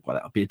I said, well,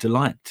 that would be a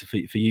delight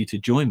for you to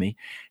join me.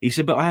 He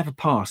said, but I have a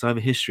past, I have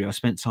a history. I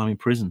spent time in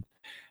prison,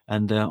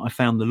 and I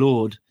found the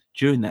Lord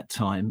during that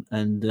time,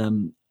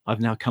 and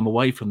I've now come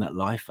away from that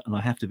life, and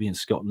I have to be in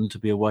Scotland to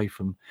be away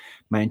from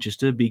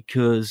Manchester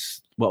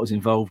because what was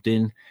involved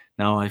in.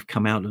 Now I've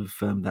come out of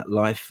that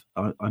life.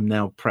 I'm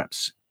now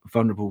perhaps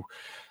vulnerable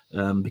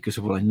because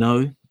of what I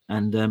know,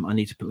 and I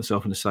need to put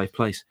myself in a safe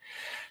place.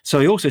 So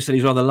he also said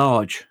he's rather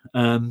large,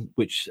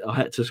 which I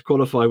had to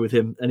qualify with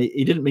him. And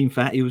he didn't mean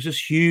fat. He was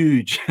just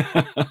huge.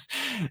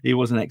 He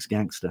was an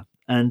ex-gangster.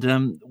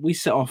 And we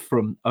set off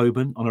from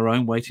Oban on our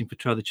own, waiting for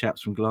 2 other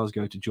chaps from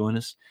Glasgow to join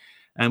us.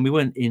 And we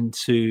went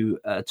into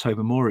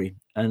Tobermory,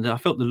 and I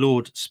felt the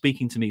Lord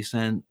speaking to me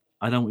saying,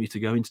 I don't want you to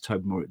go into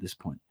Tobermory at this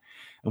point.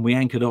 And we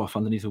anchored off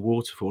underneath a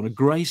waterfall, and a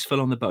grace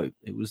fell on the boat.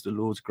 It was the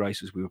Lord's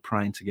grace as we were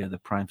praying together,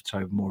 praying for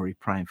Tobermory,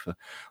 praying for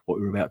what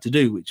we were about to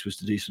do, which was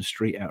to do some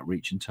street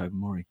outreach in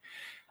Tobermory.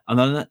 And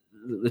then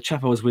the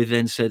chap I was with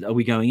then said, are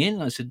we going in?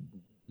 And I said,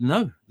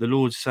 no, the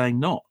Lord's saying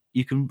not.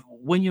 You can,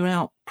 when you're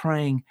out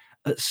praying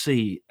at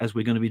sea, as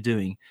we're going to be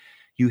doing,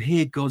 you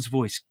hear God's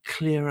voice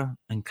clearer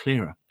and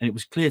clearer. And it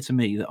was clear to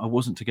me that I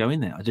wasn't to go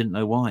in there. I didn't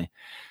know why.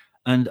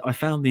 And I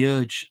found the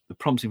urge, the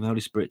prompting of the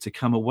Holy Spirit to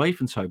come away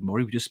from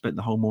Tobermory. We just spent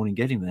the whole morning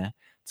getting there,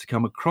 to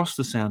come across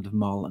the Sound of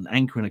Mull and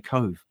anchor in a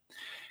cove.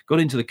 Got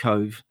into the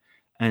cove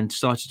and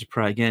started to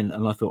pray again.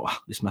 And I thought, oh,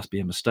 this must be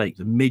a mistake.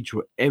 The midge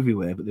were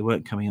everywhere, but they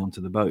weren't coming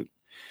onto the boat.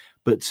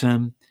 But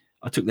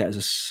I took that as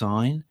a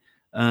sign.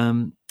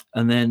 And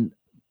then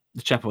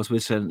the chap I was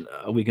with said,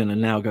 are we going to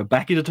now go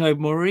back into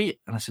Tobermory?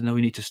 And I said, no,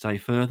 we need to stay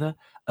further.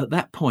 At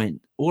that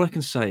point, all I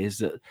can say is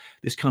that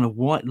this kind of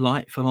white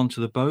light fell onto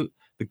the boat.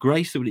 The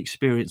grace that we'd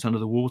experienced under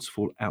the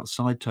waterfall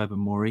outside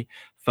Tobermory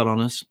fell on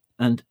us.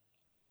 And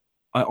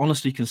I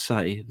honestly can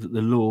say that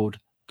the Lord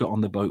got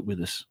on the boat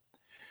with us.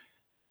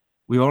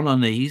 We were on our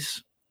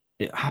knees.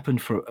 It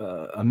happened for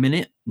a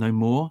minute, no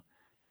more.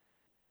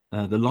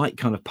 The light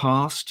kind of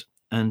passed,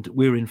 and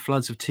we were in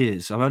floods of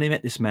tears. I've only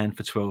met this man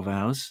for 12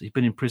 hours. He'd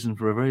been in prison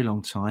for a very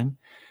long time,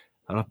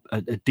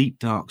 a deep,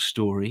 dark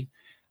story.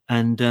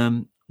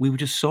 And we were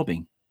just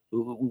sobbing.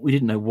 We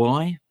didn't know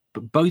why,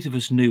 but both of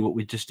us knew what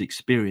we'd just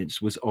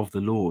experienced was of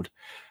the Lord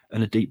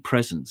and a deep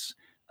presence.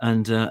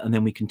 And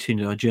then we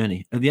continued our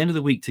journey. At the end of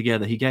the week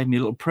together, he gave me a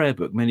little prayer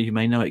book. Many of you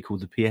may know it,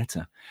 called the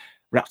Pieta,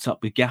 wrapped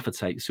up with gaffer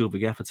tape, silver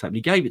gaffer tape. And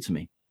he gave it to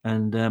me.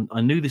 And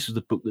I knew this was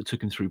the book that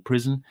took him through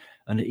prison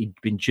and that he'd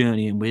been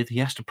journeying with. He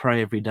has to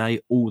pray every day,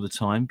 all the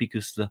time,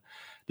 because the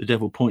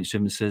devil points to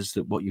him and says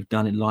that what you've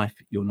done in life,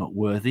 you're not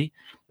worthy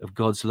of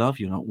God's love.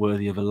 You're not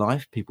worthy of a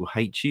life. People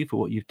hate you for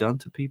what you've done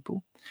to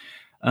people.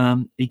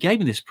 He gave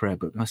me this prayer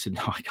book, and I said,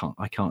 no,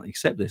 I can't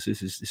accept this.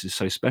 This is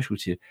so special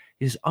to you.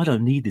 He says, I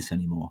don't need this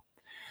anymore.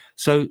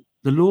 So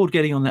the Lord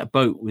getting on that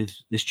boat with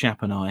this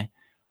chap and I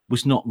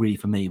was not really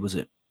for me, was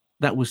it?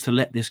 That was to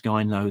let this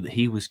guy know that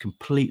he was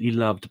completely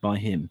loved by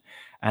him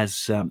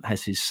as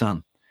his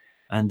son.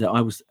 And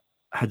I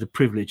had the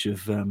privilege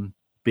of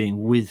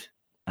being with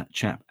that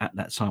chap at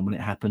that time when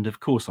it happened. Of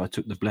course, I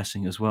took the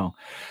blessing as well.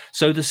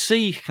 So the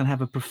sea can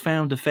have a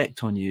profound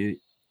effect on you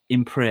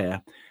in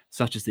prayer,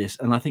 such as this.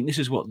 And I think this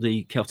is what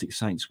the Celtic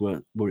saints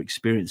were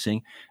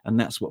experiencing. And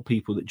that's what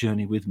people that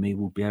journey with me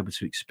will be able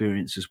to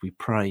experience as we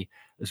pray,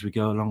 as we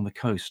go along the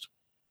coast.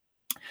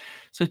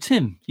 So,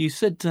 Tim, you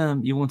said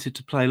you wanted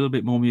to play a little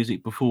bit more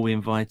music before we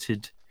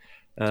invited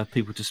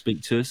people to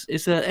speak to us.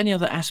 Is there any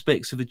other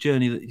aspects of the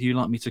journey that you'd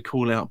like me to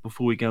call out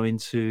before we go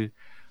into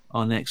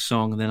our next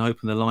song and then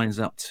open the lines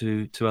up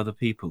to other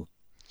people?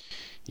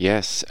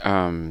 Yes.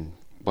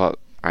 Well,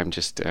 I'm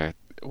just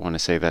want to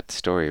say that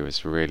story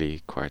was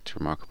really quite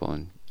remarkable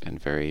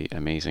and very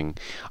amazing.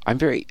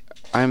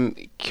 I'm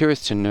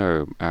curious to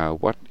know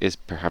what is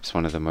perhaps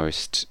one of the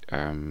most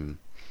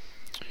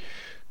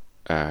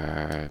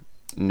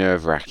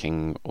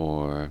nerve-wracking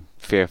or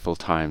fearful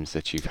times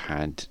that you've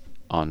had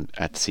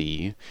at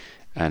sea,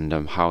 and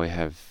how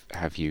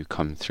have you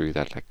come through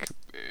that, like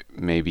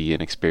maybe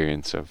an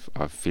experience of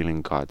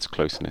feeling God's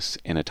closeness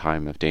in a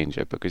time of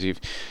danger? Because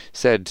you've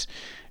said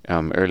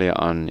earlier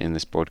on in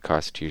this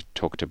broadcast, you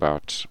talked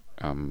about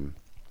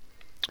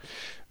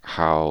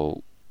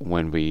how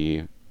when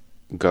we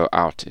go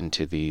out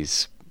into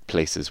these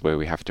places where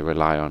we have to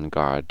rely on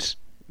God,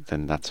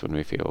 then that's when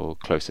we feel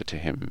closer to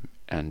Him.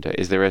 And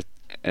is there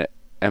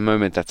a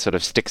moment that sort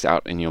of sticks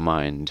out in your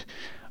mind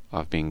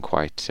of being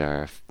quite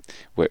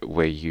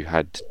where you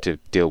had to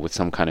deal with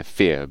some kind of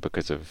fear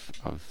because of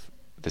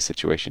the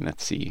situation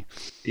at sea.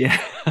 Yeah.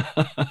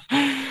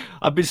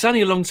 I've been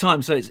sailing a long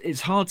time, so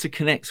it's hard to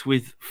connect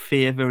with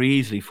fear very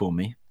easily for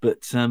me.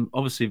 But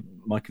obviously,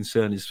 my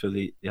concern is for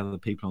the other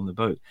people on the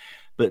boat.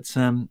 But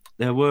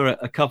there were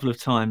a couple of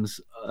times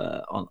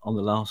on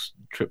the last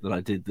trip that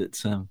I did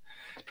that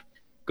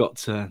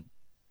got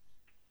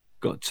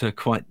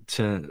quite,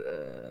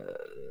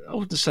 I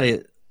wouldn't say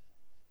it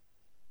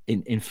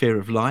in fear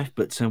of life,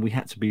 but we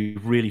had to be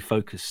really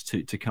focused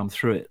to come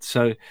through it.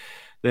 So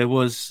there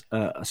was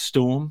a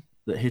storm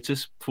that hit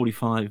us,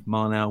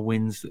 45-mile-an-hour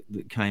winds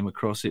that came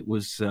across. It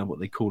was what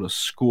they call a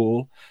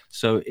squall.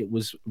 So it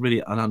was really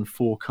an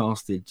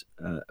unforecasted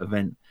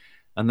event.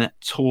 And that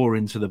tore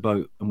into the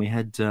boat. And we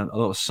had a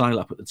lot of sail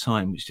up at the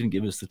time, which didn't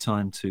give us the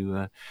time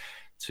to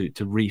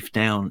reef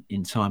down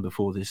in time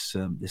before this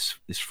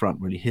front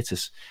really hit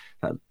us.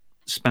 That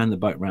spanned the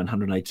boat around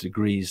 180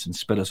 degrees and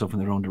sped us off in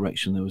the wrong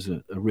direction. There was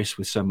a risk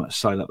with so much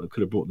sail up that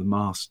could have brought the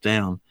mast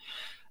down.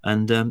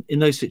 And in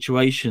those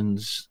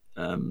situations,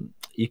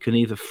 you can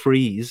either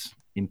freeze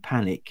in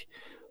panic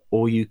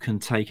or you can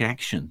take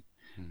action.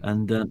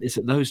 And it's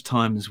at those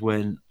times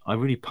when I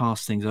really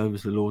pass things over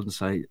to the Lord and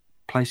say,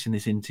 placing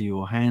this into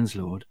your hands,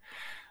 Lord.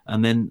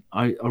 And then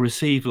I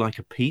receive like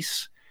a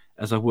peace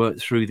as I work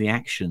through the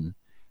action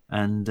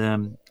and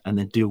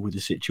then deal with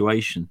the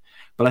situation.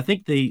 But I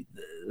think that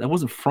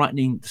wasn't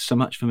frightening so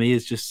much for me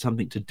as just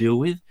something to deal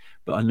with,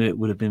 but I knew it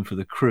would have been for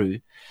the crew.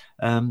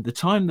 The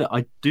time that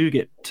I do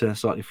get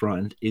slightly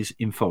frightened is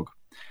in fog.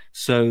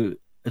 So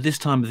at this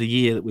time of the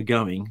year that we're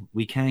going,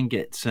 we can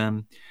get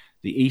the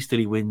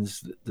easterly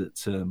winds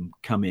that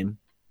come in,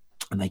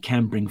 and they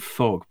can bring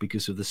fog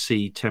because of the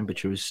sea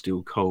temperature is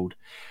still cold.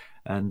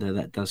 And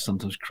that does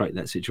sometimes create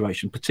that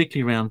situation,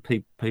 particularly around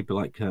people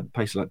like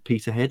places like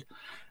Peterhead.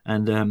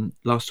 And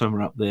last time we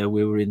were up there,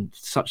 we were in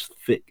such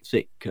thick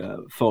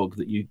fog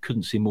that you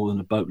couldn't see more than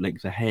a boat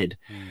length ahead.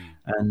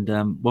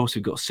 And whilst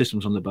we've got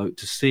systems on the boat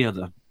to see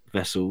other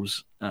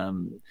vessels,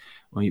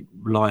 we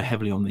rely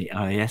heavily on the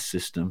AIS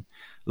system.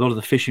 A lot of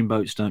the fishing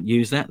boats don't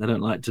use that. They don't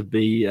like to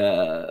be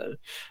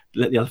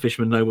let the other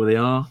fishermen know where they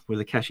are, where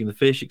they're catching the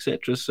fish,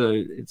 etc. So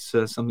it's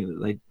something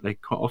that they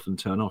quite often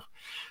turn off.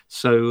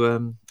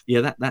 So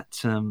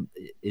that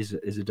is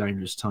a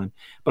dangerous time.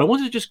 But I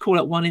wanted to just call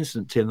out one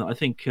incident, Tim, that I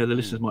think the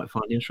listeners might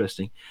find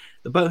interesting.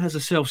 The boat has a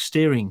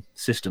self-steering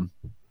system.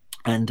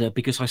 And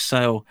because I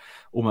sail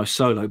almost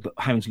solo, but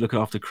having to look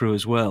after crew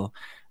as well,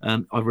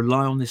 I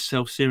rely on this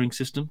self-steering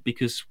system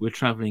because we're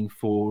traveling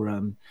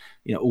for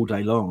all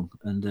day long,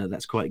 and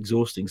that's quite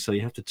exhausting. So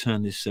you have to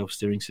turn this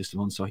self-steering system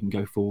on so I can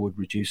go forward,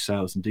 reduce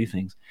sails, and do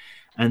things.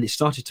 And it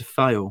started to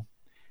fail,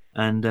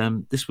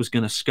 and this was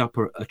going to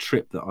scupper a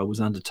trip that I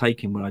was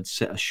undertaking where I'd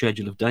set a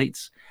schedule of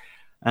dates.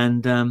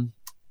 And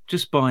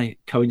just by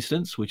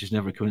coincidence, which is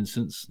never a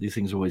coincidence, these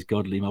things are always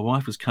godly, my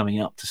wife was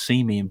coming up to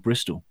see me in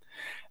Bristol.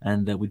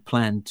 And we'd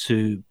planned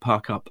to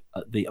park up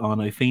at the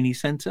Arno Feeney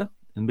Centre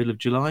in the middle of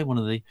July, one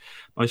of the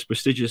most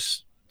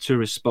prestigious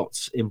tourist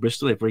spots in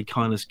Bristol. They're very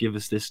kind to give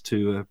us this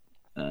to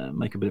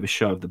make a bit of a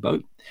show of the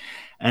boat.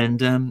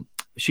 And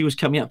she was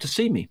coming up to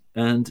see me.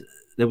 And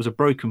there was a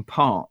broken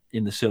part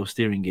in the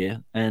self-steering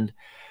gear. And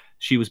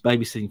she was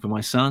babysitting for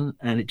my son.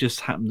 And it just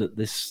happened that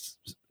this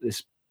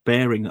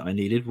bearing that I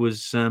needed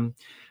was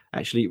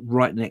actually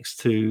right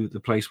next to the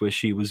place where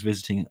she was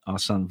visiting our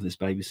son for this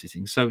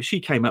babysitting. So she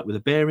came up with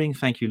a bearing.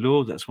 Thank you,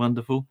 Lord. That's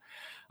wonderful.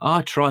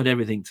 I tried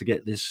everything to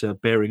get this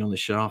bearing on the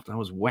shaft. I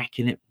was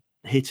whacking it,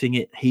 hitting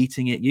it,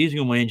 heating it, using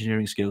all my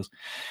engineering skills.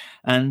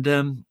 And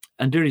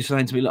Dury's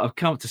saying to me, look, I've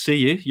come up to see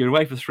you. You're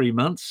away for 3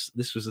 months.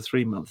 This was a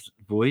 3-month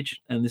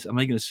voyage. And I'm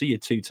only going to see you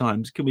 2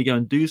 times. Can we go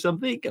and do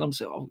something? And I'm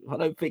saying, if I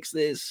don't fix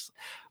this,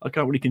 I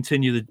can't really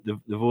continue the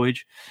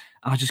voyage.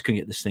 And I just couldn't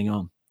get this thing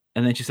on.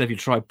 And then she said, have you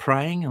tried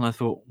praying? And I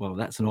thought, well,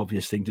 that's an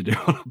obvious thing to do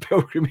on a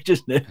pilgrimage,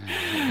 isn't it?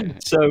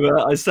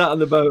 So I sat on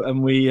the boat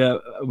and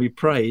we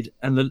prayed.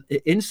 And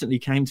it instantly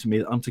came to me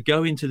that I'm to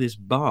go into this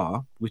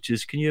bar, which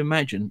is, can you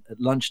imagine, at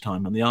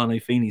lunchtime on the Arno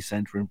Feeney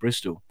Centre in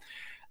Bristol,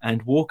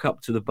 and walk up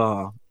to the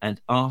bar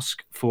and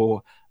ask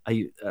for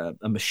a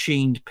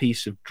machined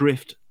piece of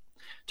drift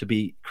to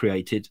be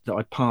created that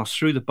I pass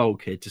through the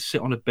bulkhead to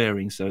sit on a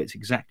bearing so it's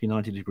exactly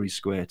 90 degrees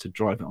square to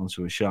drive it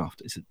onto a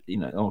shaft. It's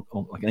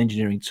like an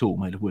engineering tool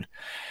made of wood.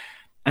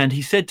 And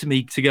he said to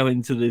me to go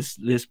into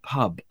this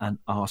pub and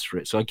ask for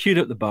it. So I queued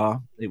up the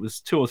bar. It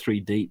was 2 or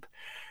 3 deep.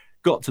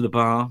 Got to the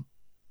bar.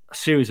 A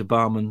series of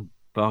bar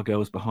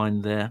girls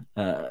behind there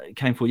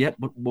came for,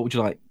 what would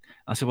you like?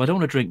 I said, well, I don't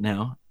want to drink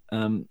now.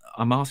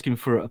 I'm asking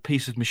for a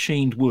piece of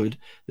machined wood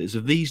that's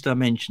of these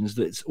dimensions,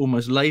 that's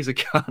almost laser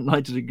cut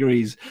 90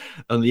 degrees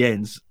on the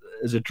ends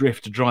as a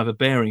drift to drive a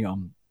bearing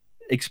on,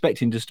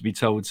 expecting just to be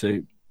told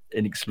to,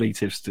 in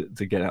expletives,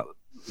 to get out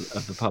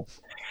of the pub.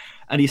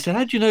 And he said,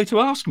 how do you know to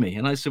ask me?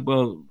 And I said,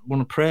 well, I'm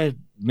on a prayer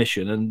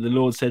mission, and the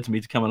Lord said to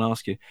me to come and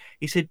ask you.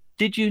 He said,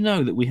 did you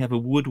know that we have a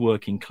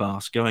woodworking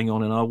class going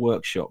on in our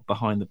workshop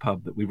behind the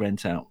pub that we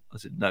rent out? I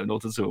said, no,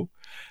 not at all.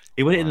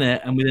 He went in there,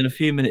 and within a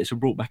few minutes, I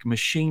brought back a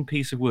machined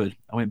piece of wood.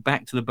 I went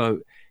back to the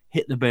boat.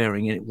 hit the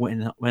bearing, and it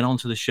went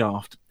onto the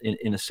shaft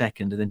in a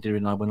second. And then Deirdre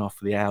and I went off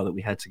for the hour that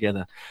we had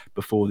together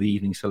before the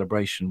evening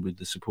celebration with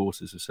the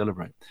supporters of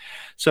Celebrate.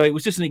 So it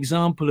was just an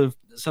example of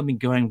something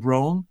going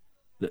wrong,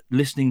 that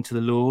listening to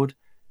the Lord,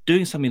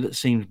 doing something that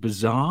seemed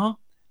bizarre,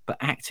 but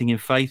acting in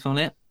faith on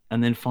it,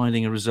 and then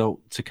finding a result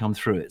to come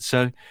through it.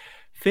 So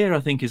fear, I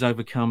think, is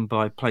overcome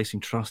by placing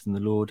trust in the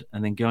Lord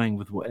and then going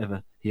with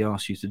whatever he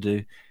asks you to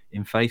do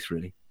in faith,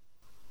 really.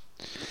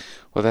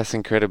 Well, that's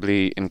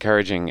incredibly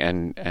encouraging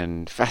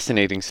and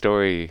fascinating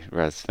story,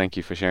 Russ. Thank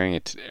you for sharing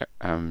it.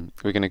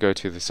 We're going to go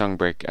to the song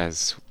break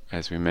as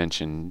we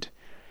mentioned.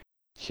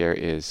 Here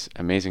is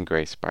Amazing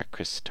Grace by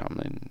Chris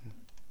Tomlin.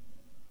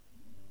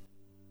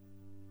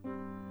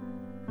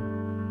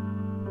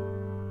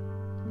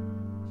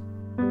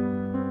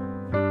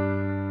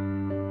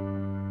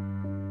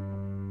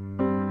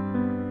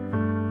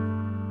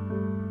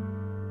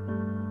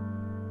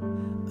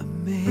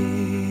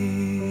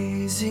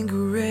 Amazing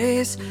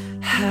grace,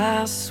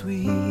 how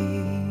sweet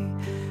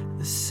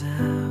the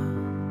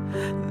sound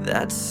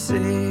that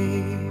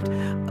saved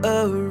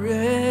a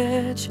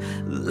wretch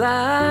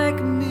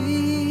like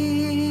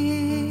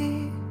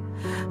me.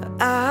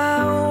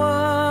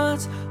 I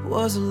once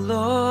was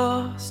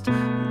lost,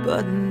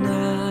 but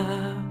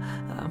now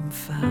I'm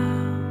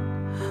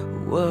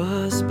found.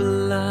 Was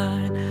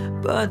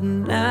blind, but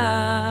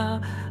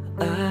now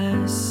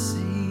I see.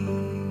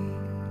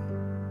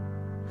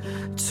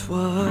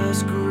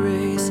 'Twas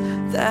grace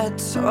that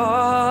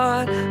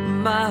taught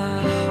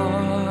my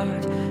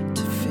heart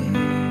to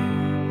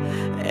fear,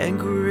 and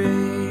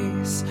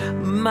grace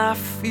my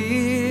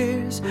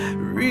fears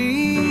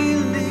relieved.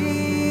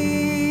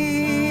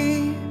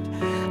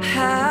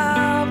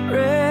 How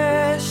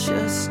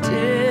precious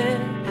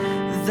did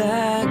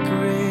that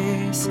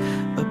grace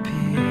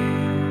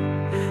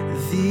appear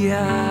the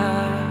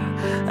hour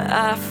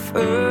I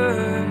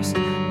first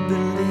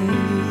believed.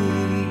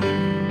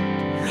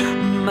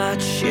 My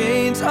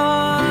chains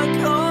are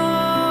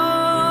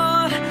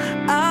gone,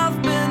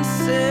 I've been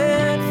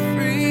set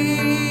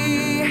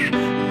free.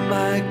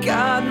 My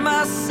God,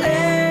 my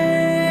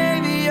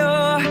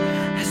Savior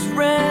has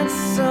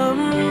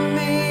ransomed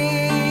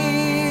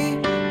me.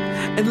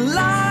 And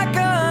like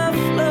a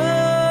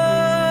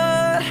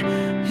flood,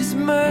 his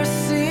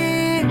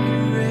mercy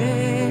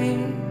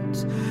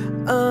reigns.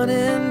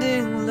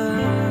 Unending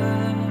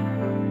love,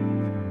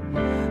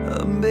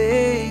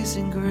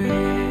 amazing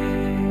grace.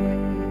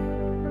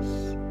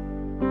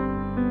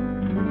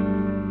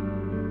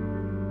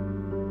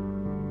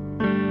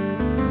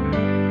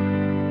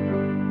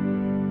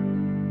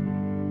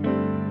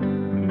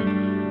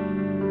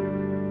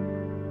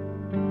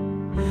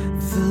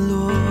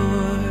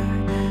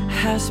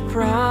 Has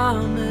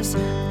promised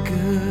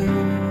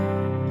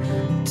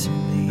good to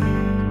me.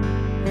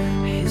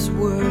 His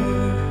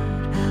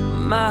word,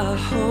 my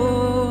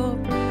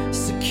hope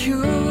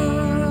secures.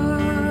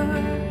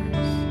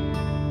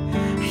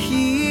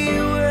 He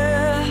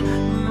will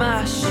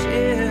my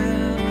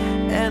shield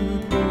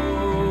and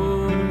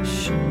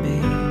portion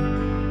be,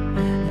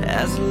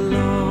 as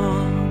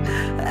long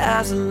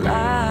as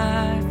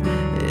life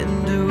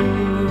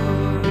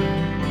endures.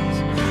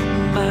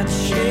 My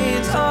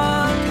chains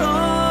are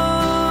gone,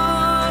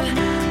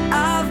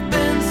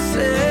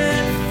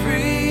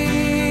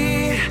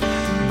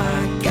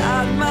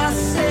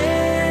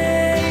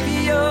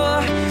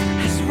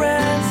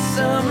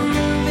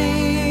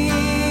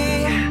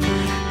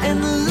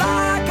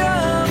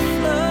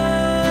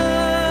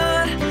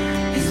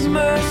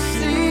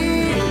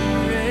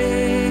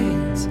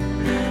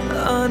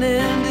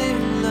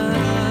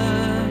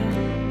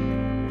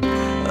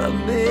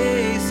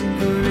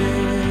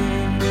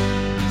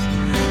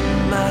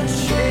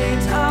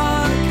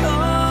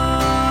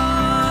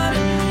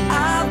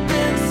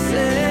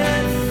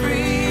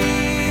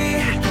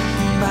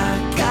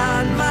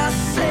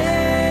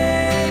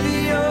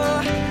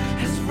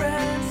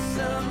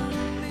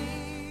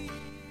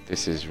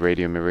 This is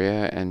Radio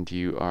Maria, and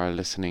you are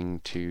listening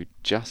to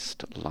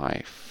Just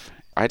Life.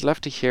 I'd love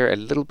to hear a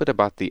little bit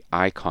about the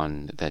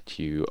icon that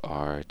you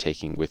are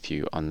taking with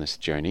you on this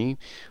journey,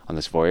 on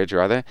this voyage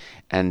rather,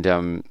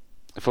 and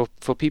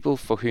for people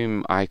for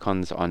whom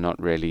icons are not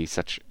really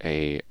such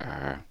a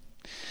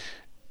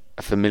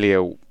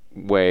familiar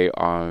way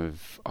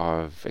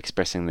of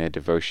expressing their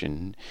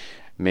devotion,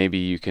 maybe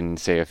you can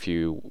say a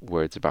few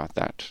words about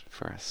that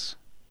for us.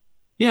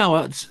 Yeah,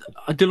 well,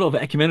 I do a lot of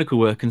ecumenical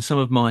work, and some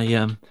of my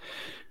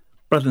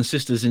brothers and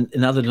sisters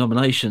in other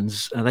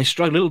denominations, they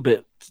struggle a little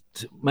bit,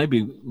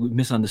 maybe with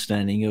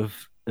misunderstanding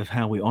of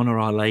how we honour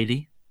Our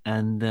Lady,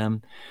 and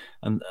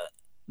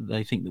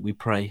they think that we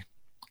pray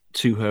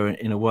to her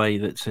in a way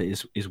that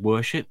is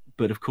worship,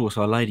 but of course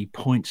Our Lady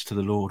points to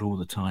the Lord all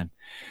the time,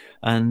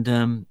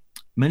 and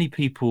many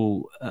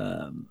people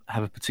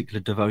have a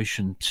particular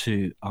devotion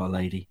to Our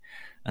Lady,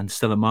 and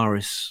Stella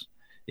Maris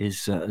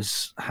has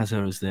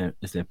her as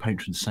their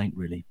patron saint,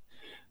 really.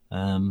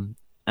 And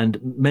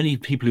many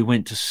people who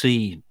went to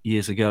sea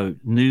years ago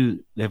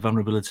knew their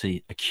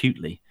vulnerability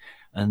acutely,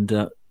 and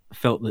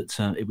felt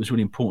that it was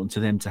really important to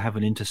them to have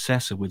an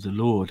intercessor with the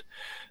Lord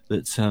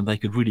that they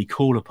could really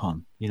call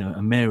upon,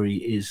 and Mary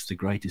is the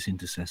greatest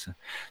intercessor.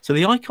 So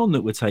the icon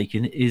that we're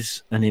taking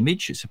is an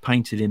image. It's a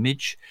painted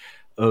image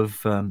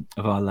of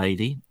Our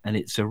Lady, and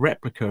it's a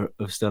replica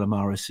of Stella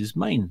Maris's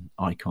main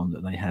icon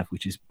that they have,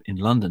 which is in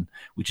London,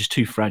 which is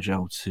too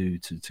fragile to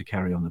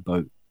carry on the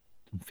boat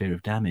in fear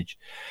of damage.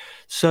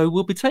 So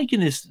we'll be taking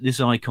this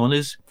icon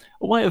as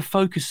a way of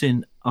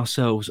focusing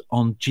ourselves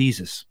on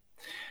Jesus.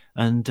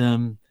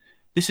 And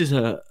this is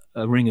a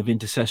ring of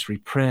intercessory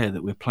prayer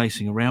that we're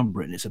placing around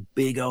Britain. It's a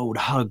big old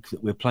hug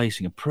that we're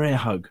placing, a prayer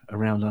hug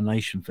around our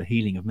nation for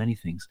healing of many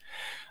things.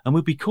 And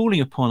we'll be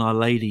calling upon Our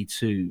Lady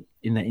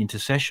in that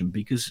intercession,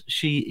 because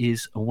she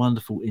is a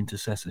wonderful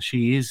intercessor.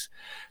 She is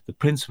the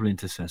principal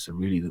intercessor,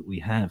 really, that we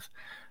have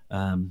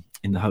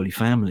in the Holy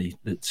Family,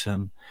 that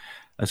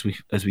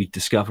as we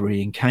discover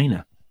in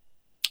Cana,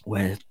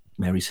 where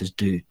Mary says,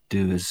 do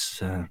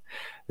as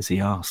he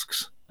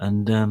asks.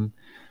 And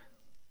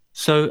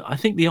so I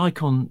think the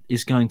icon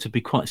is going to be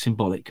quite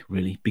symbolic,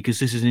 really, because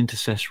this is an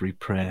intercessory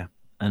prayer,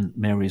 and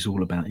Mary is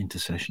all about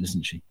intercession,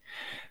 isn't she?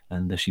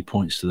 And she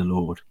points to the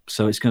Lord.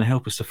 So it's going to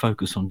help us to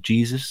focus on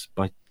Jesus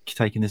by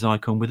taking this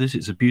icon with us.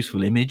 It's a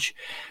beautiful image,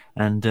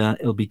 and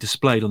it'll be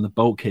displayed on the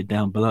bulkhead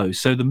down below.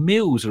 So the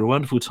meals are a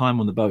wonderful time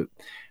on the boat,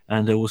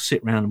 and we'll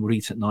sit around and we'll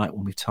eat at night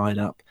when we've tied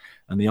up,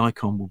 and the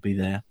icon will be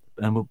there,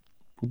 and we'll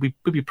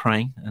be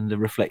praying and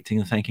reflecting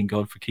and thanking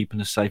God for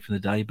keeping us safe in the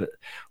day, but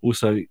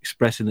also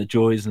expressing the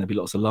joys, and there'll be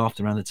lots of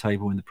laughter around the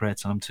table in the prayer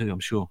time too, I'm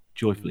sure,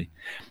 joyfully.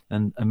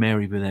 And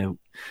Mary will be there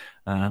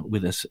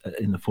with us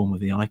in the form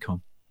of the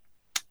icon.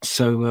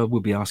 So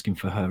we'll be asking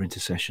for her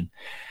intercession.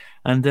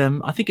 And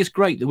I think it's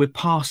great that we're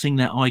passing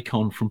that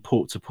icon from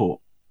port to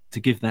port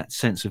to give that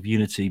sense of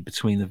unity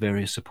between the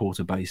various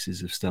supporter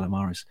bases of Stella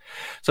Maris.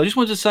 So I just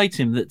wanted to say to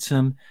him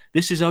that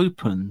this is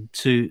open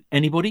to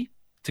anybody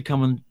to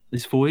come on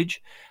this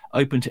voyage,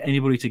 open to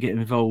anybody to get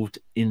involved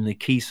in the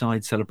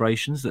quayside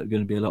celebrations that are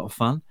going to be a lot of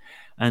fun.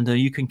 And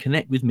you can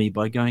connect with me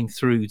by going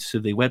through to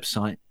the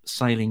website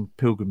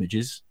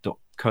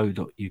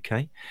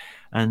sailingpilgrimages.co.uk,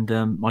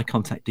 and my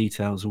contact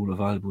details are all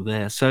available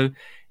there. So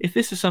if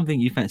this is something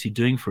you fancy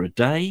doing for a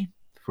day,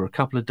 for a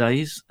couple of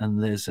days,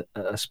 and there's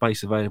a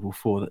space available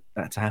for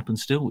that to happen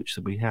still, which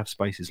we have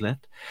spaces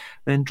left,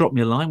 then drop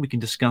me a line. We can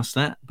discuss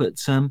that.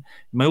 But you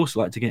may also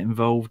like to get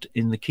involved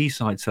in the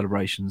quayside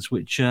celebrations,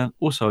 which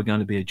also are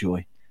going to be a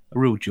joy, a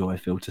real joy, I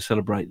feel, to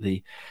celebrate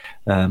the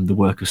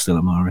work of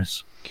Stella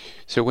Maris.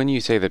 So when you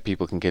say that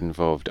people can get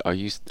involved, are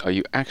you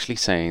actually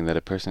saying that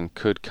a person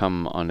could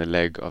come on a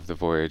leg of the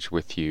voyage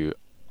with you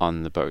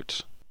on the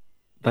boat?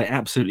 They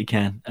absolutely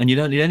can. And you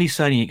don't need any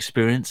sailing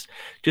experience,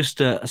 just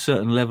a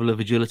certain level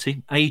of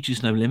agility. Age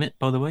is no limit,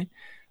 by the way.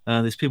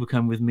 There's people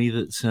come with me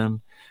that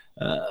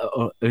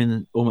are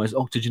in almost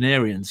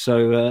octogenarians,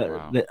 so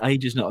Wow. the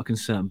age is not a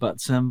concern.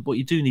 But what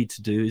you do need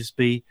to do is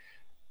be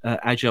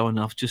agile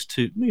enough just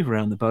to move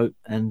around the boat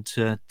and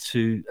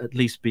to at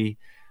least be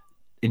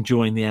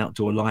enjoying the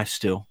outdoor life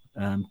still,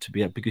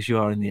 because you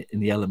are in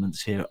the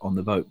elements here on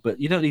the boat. But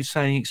you don't need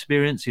sailing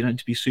experience. You don't need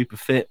to be super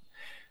fit.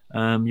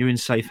 You're in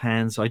safe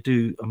hands.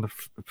 I'm a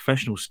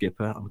professional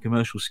skipper. I'm a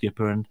commercial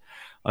skipper, and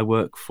I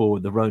work for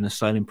the Rona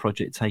Sailing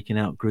Project, taking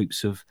out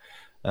groups of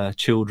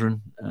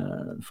children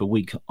for a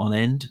week on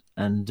end,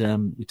 and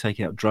we take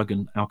out drug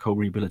and alcohol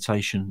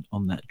rehabilitation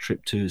on that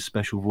trip to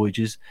special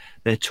voyages.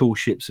 They're tall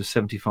ships of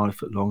 75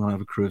 foot long. I have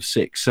a crew of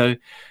 6. So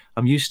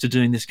I'm used to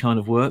doing this kind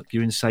of work.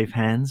 You're in safe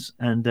hands,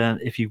 and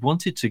if you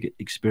wanted to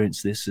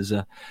experience this as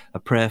a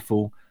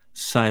prayerful,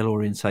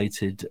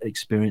 sail-orientated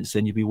experience,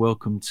 then you'd be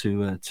welcome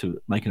to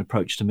make an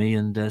approach to me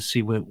and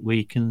see where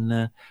we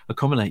can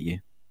accommodate you.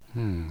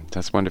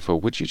 That's wonderful.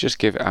 Would you just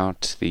give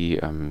out the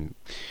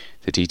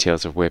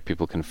details of where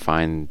people can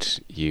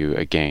find you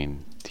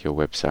again, your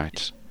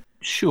website?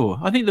 Sure.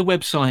 I think the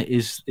website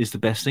is the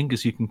best thing,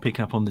 because you can pick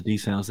up on the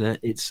details there.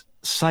 It's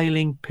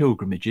Sailing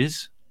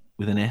Pilgrimages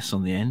with an S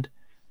on the end,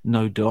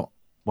 no dot,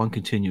 one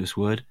continuous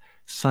word,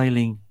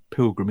 Sailing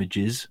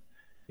Pilgrimages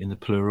in the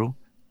plural,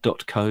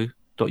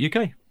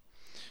 .co.uk.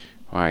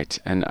 Right,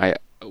 and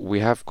we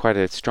have quite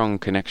a strong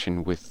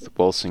connection with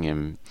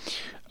Walsingham,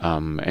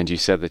 and you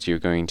said that you're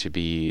going to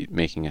be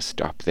making a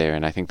stop there,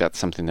 and I think that's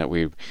something that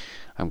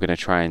I'm going to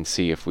try and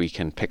see if we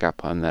can pick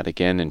up on that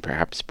again and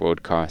perhaps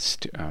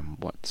broadcast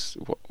what's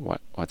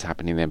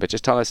happening there. But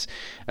just tell us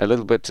a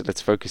little bit.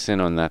 Let's focus in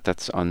on that.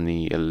 That's on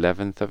the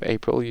 11th of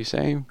April, you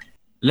say?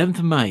 11th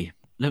of May.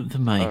 11th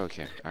of May. Oh,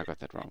 okay, I got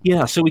that wrong.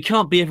 Yeah, so we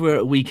can't be everywhere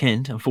at a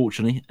weekend,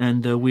 unfortunately,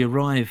 and we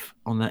arrive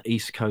on that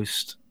East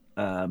Coast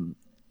on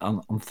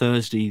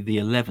Thursday the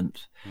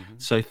 11th. Mm-hmm.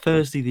 So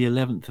Thursday the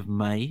 11th of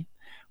May,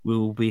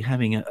 we'll be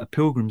having a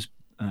pilgrim's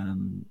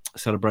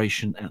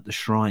celebration at the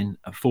shrine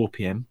at 4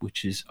 p.m,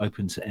 which is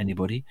open to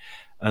anybody.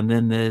 And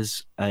then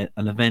there's an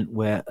event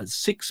where at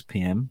 6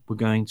 p.m, we're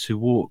going to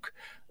walk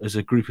as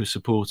a group of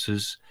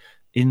supporters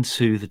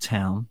into the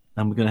town,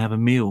 and we're going to have a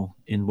meal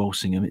in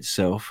Walsingham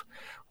itself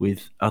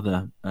with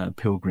other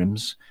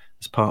pilgrims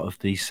as part of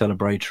the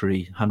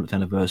celebratory 100th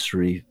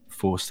anniversary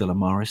for Stella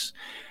Maris.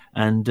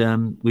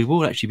 And we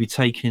will actually be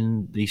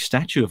taking the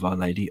statue of Our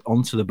Lady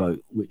onto the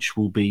boat, which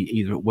will be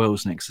either at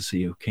Wells next to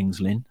sea or King's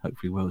Lynn,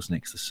 hopefully Wells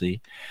next to sea.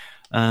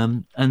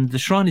 And the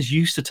shrine is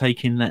used to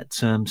taking that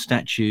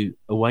statue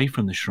away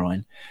from the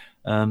shrine.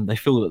 They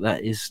feel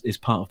that is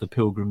part of the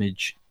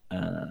pilgrimage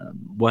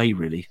way,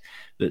 really,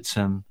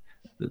 that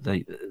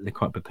they're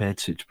quite prepared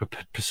to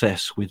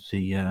process with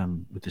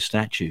the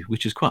statue,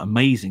 which is quite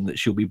amazing that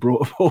she'll be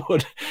brought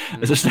forward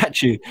as a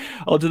statue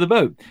onto the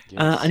boat.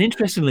 Yes. And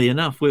interestingly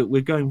enough,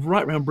 we're going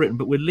right around Britain,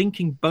 but we're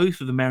linking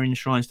both of the Marian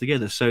shrines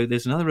together. So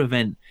there's another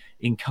event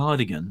in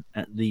Cardigan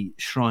at the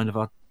shrine of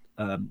Our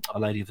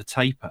Lady of the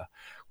Taper,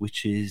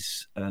 which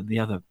is the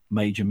other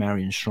major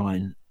Marian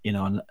shrine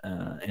in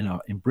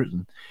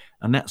Britain,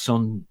 and that's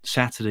on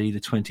Saturday, the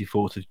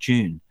 24th of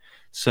June.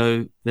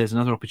 So there's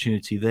another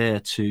opportunity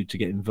there to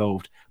get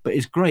involved. But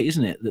it's great,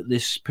 isn't it, that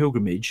this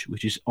pilgrimage,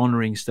 which is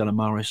honouring Stella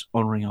Maris,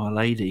 honouring Our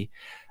Lady,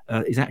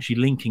 is actually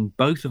linking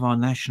both of our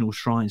national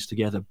shrines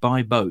together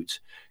by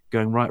boat,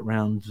 going right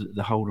round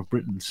the whole of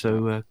Britain.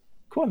 So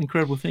quite an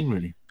incredible thing,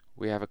 really.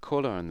 We have a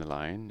caller on the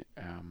line.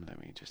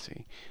 Let me just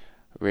see.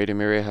 Radio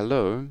Maria,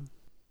 hello.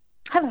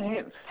 Hello,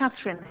 it's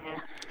Catherine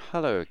here.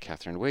 Hello,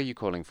 Catherine. Where are you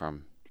calling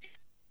from?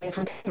 I'm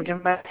from Cambridge,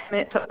 about 10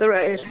 minutes up the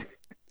road.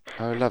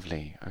 Oh,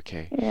 lovely.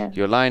 Okay. Yeah.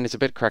 Your line is a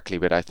bit crackly,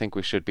 but I think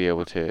we should be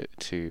able to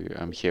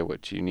hear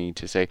what you need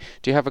to say.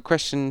 Do you have a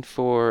question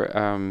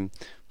for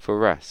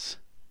Russ?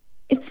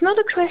 It's not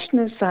a question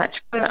as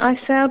such, but I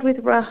sailed with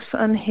Russ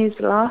on his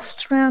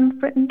last round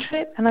Britain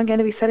trip, and I'm going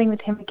to be sailing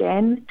with him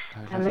again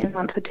in a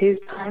month or two's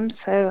time.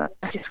 So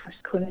I just want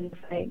to call in and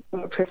say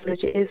what a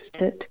privilege it is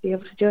to be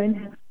able to join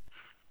him.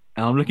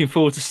 I'm looking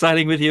forward to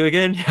sailing with you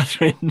again,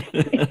 Catherine.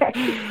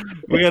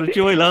 We had a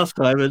joy last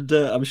time, and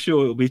I'm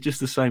sure it'll be just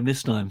the same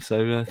this time.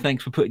 So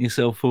thanks for putting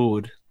yourself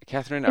forward.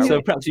 Catherine,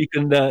 so perhaps you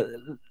can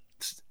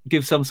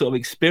give some sort of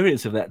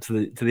experience of that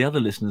to the other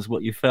listeners,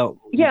 what you felt.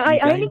 Yeah,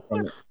 it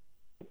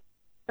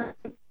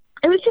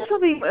was just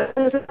probably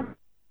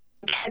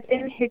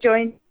Kevin who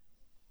joined.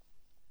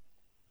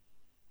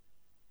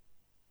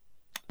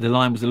 The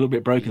line was a little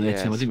bit broken there,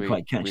 yes, Tim. I didn't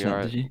quite catch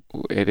that, did you?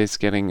 It is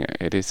breaking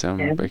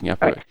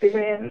up.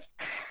 Experience.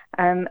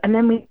 And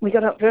then we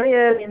got up very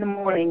early in the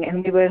morning,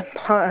 and we were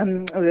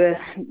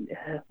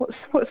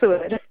what's the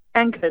word?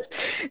 Anchored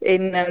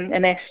in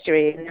an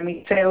estuary, and then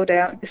we sailed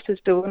out just as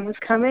dawn was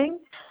coming.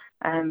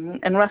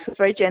 And Russ was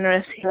very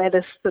generous. He let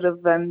us sort of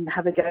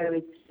have a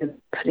go with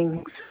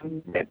putting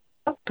some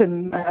up,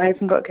 and I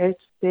even got to go to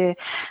there,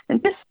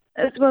 and just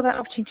as well that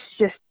opportunity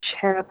to just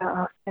share about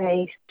our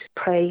faith, to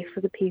pray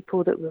for the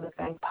people that we were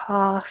going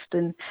past,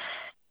 and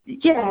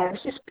yeah, it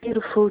was just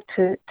beautiful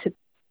to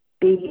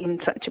be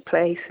in such a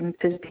place and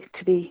to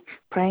be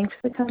praying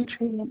for the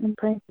country and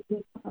praying for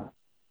people.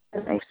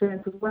 That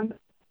experience was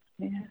wonderful.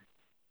 Yeah.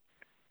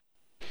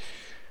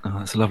 Oh,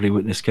 that's a lovely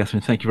witness,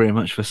 Catherine. Thank you very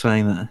much for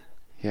saying that.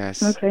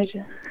 Yes. My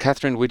pleasure.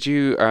 Catherine, would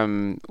you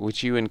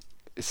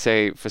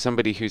say, for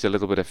somebody who's a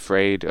little bit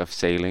afraid of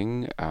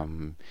sailing,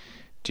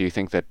 do you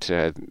think that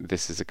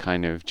this is a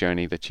kind of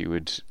journey that you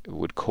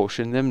would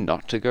caution them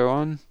not to go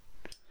on?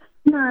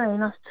 No,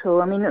 not at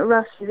all. I mean,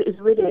 Russ is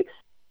really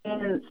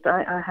experienced.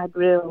 I had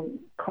real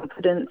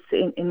confidence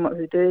in what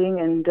we were doing,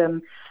 and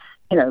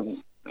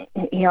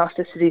he asked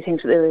us to do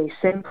things that were really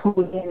simple,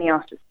 and he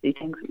asked us to do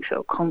things that we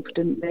felt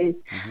confident with.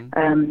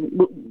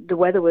 Mm-hmm. The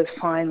weather was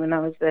fine when I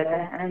was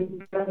there,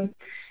 and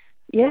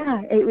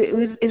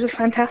it was a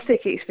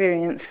fantastic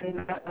experience.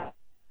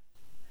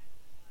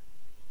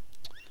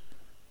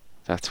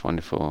 That's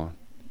wonderful.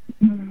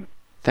 Mm.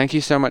 Thank you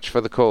so much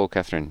for the call,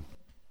 Catherine.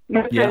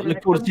 Yeah,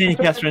 look forward to seeing you,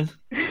 Catherine.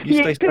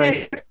 You stay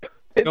safe.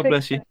 God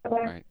bless you.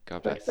 All right,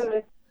 God bless.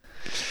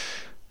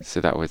 So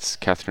that was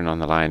Catherine on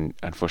the line.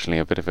 Unfortunately,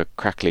 a bit of a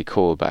crackly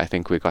call, but I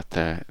think we got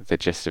the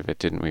gist of it,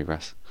 didn't we,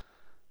 Russ?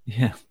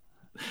 Yeah.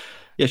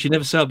 Yeah, she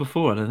never sailed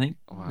before, I don't think.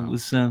 Wow. It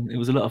was a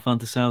lot of fun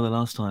to sail the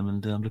last time,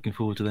 and I'm looking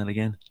forward to that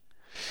again.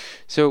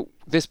 So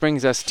this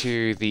brings us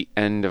to the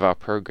end of our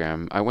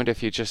program. I wonder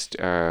if you just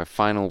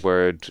final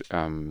word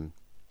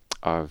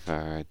of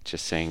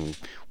just saying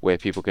where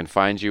people can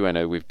find you. I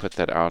know we've put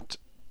that out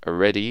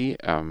already.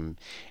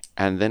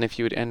 And then if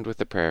you would end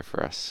with a prayer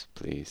for us,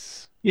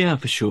 please. Yeah,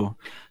 for sure.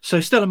 So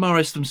Stella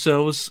Maris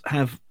themselves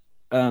have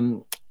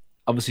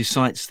obviously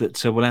sites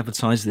that will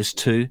advertise this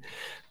too.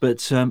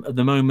 But at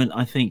the moment,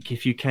 I think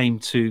if you came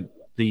to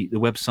the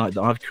website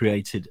that I've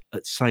created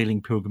at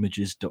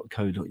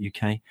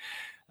sailingpilgrimages.co.uk,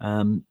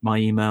 my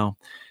email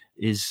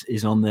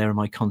is on there and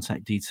my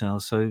contact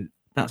details. So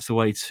that's the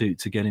way to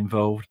get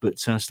involved. But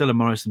Stella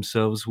Maris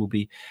themselves will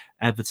be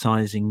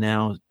advertising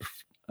now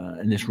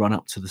in this run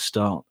up to the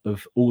start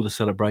of all the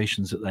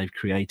celebrations that they've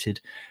created,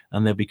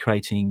 and they'll be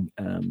creating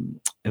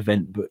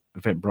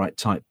Eventbrite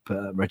type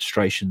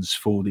registrations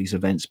for these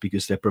events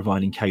because they're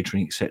providing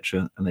catering,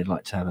 etc., and they'd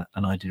like to have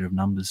an idea of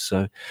numbers.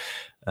 So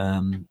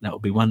that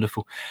would be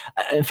wonderful.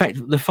 In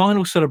fact, the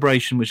final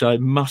celebration, which I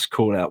must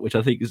call out, which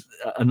I think is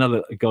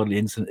another godly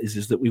incident,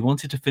 is that we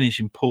wanted to finish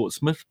in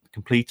Portsmouth,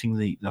 completing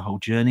the whole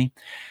journey,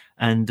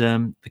 and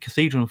the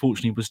cathedral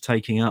unfortunately was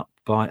taken up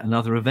by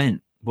another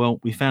event. Well,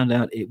 we found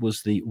out it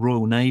was the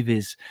Royal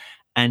Navy's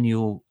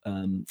annual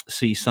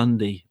Sea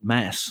Sunday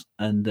Mass,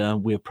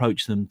 and we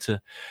approached them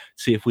to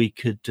see if we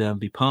could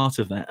be part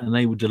of that, and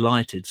they were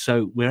delighted.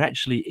 So we're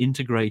actually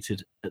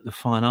integrated at the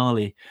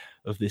finale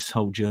of this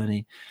whole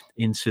journey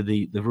into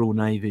the Royal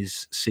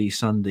Navy's Sea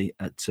Sunday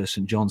at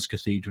St John's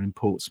Cathedral in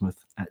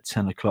Portsmouth at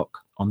 10 o'clock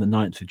on the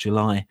 9th of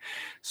July.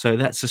 So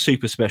that's a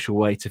super special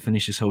way to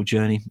finish this whole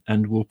journey,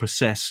 and we'll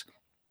process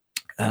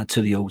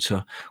to the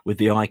altar with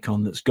the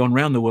icon that's gone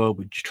round the world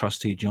with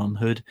trustee John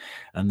Hood,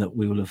 and that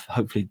we will have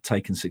hopefully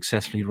taken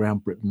successfully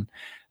around Britain,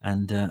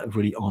 and have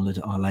really honoured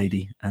Our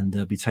Lady,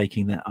 and be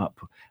taking that up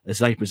as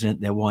they present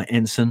their white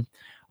ensign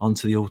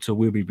onto the altar.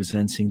 We'll be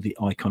presenting the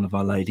icon of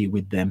Our Lady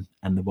with them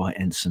and the white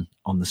ensign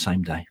on the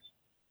same day.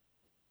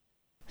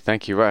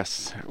 Thank you,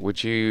 Russ.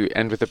 Would you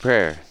end with a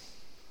prayer?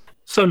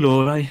 So,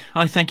 Lord,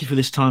 I thank you for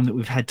this time that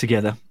we've had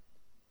together.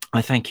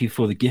 I thank you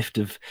for the gift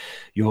of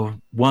your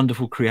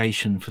wonderful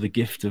creation, for the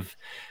gift of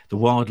the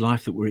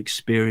wildlife that we're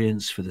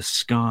experiencing, for the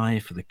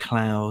sky, for the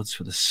clouds,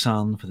 for the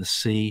sun, for the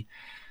sea.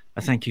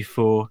 I thank you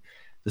for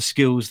the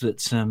skills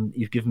that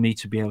you've given me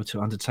to be able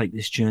to undertake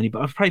this journey.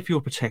 But I pray for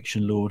your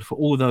protection, Lord, for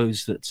all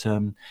those that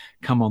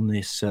come on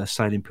this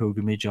sailing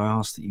pilgrimage. I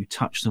ask that you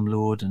touch them,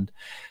 Lord, and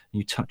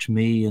you touch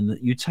me, and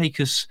that you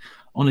take us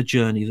on a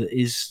journey that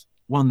is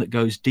one that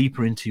goes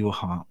deeper into your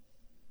heart,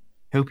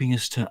 helping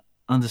us to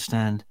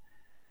understand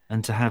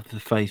and to have the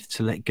faith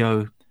to let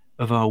go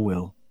of our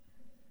will,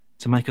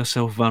 to make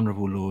ourselves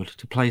vulnerable, Lord,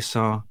 to place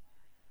our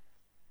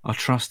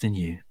trust in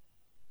you.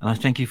 And I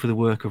thank you for the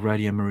work of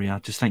Radio Maria. I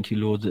just thank you,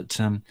 Lord, that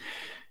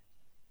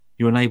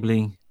you're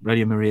enabling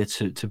Radio Maria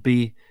to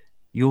be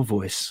your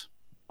voice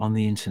on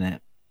the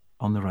internet,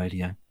 on the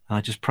radio. And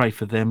I just pray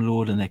for them,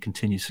 Lord, and their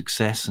continued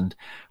success. And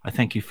I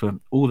thank you for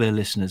all their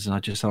listeners. And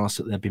I just ask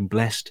that they've been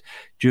blessed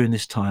during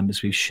this time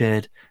as we've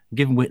shared and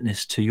given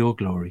witness to your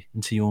glory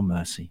and to your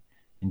mercy.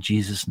 In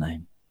Jesus'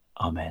 name,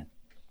 amen.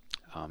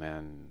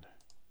 Amen.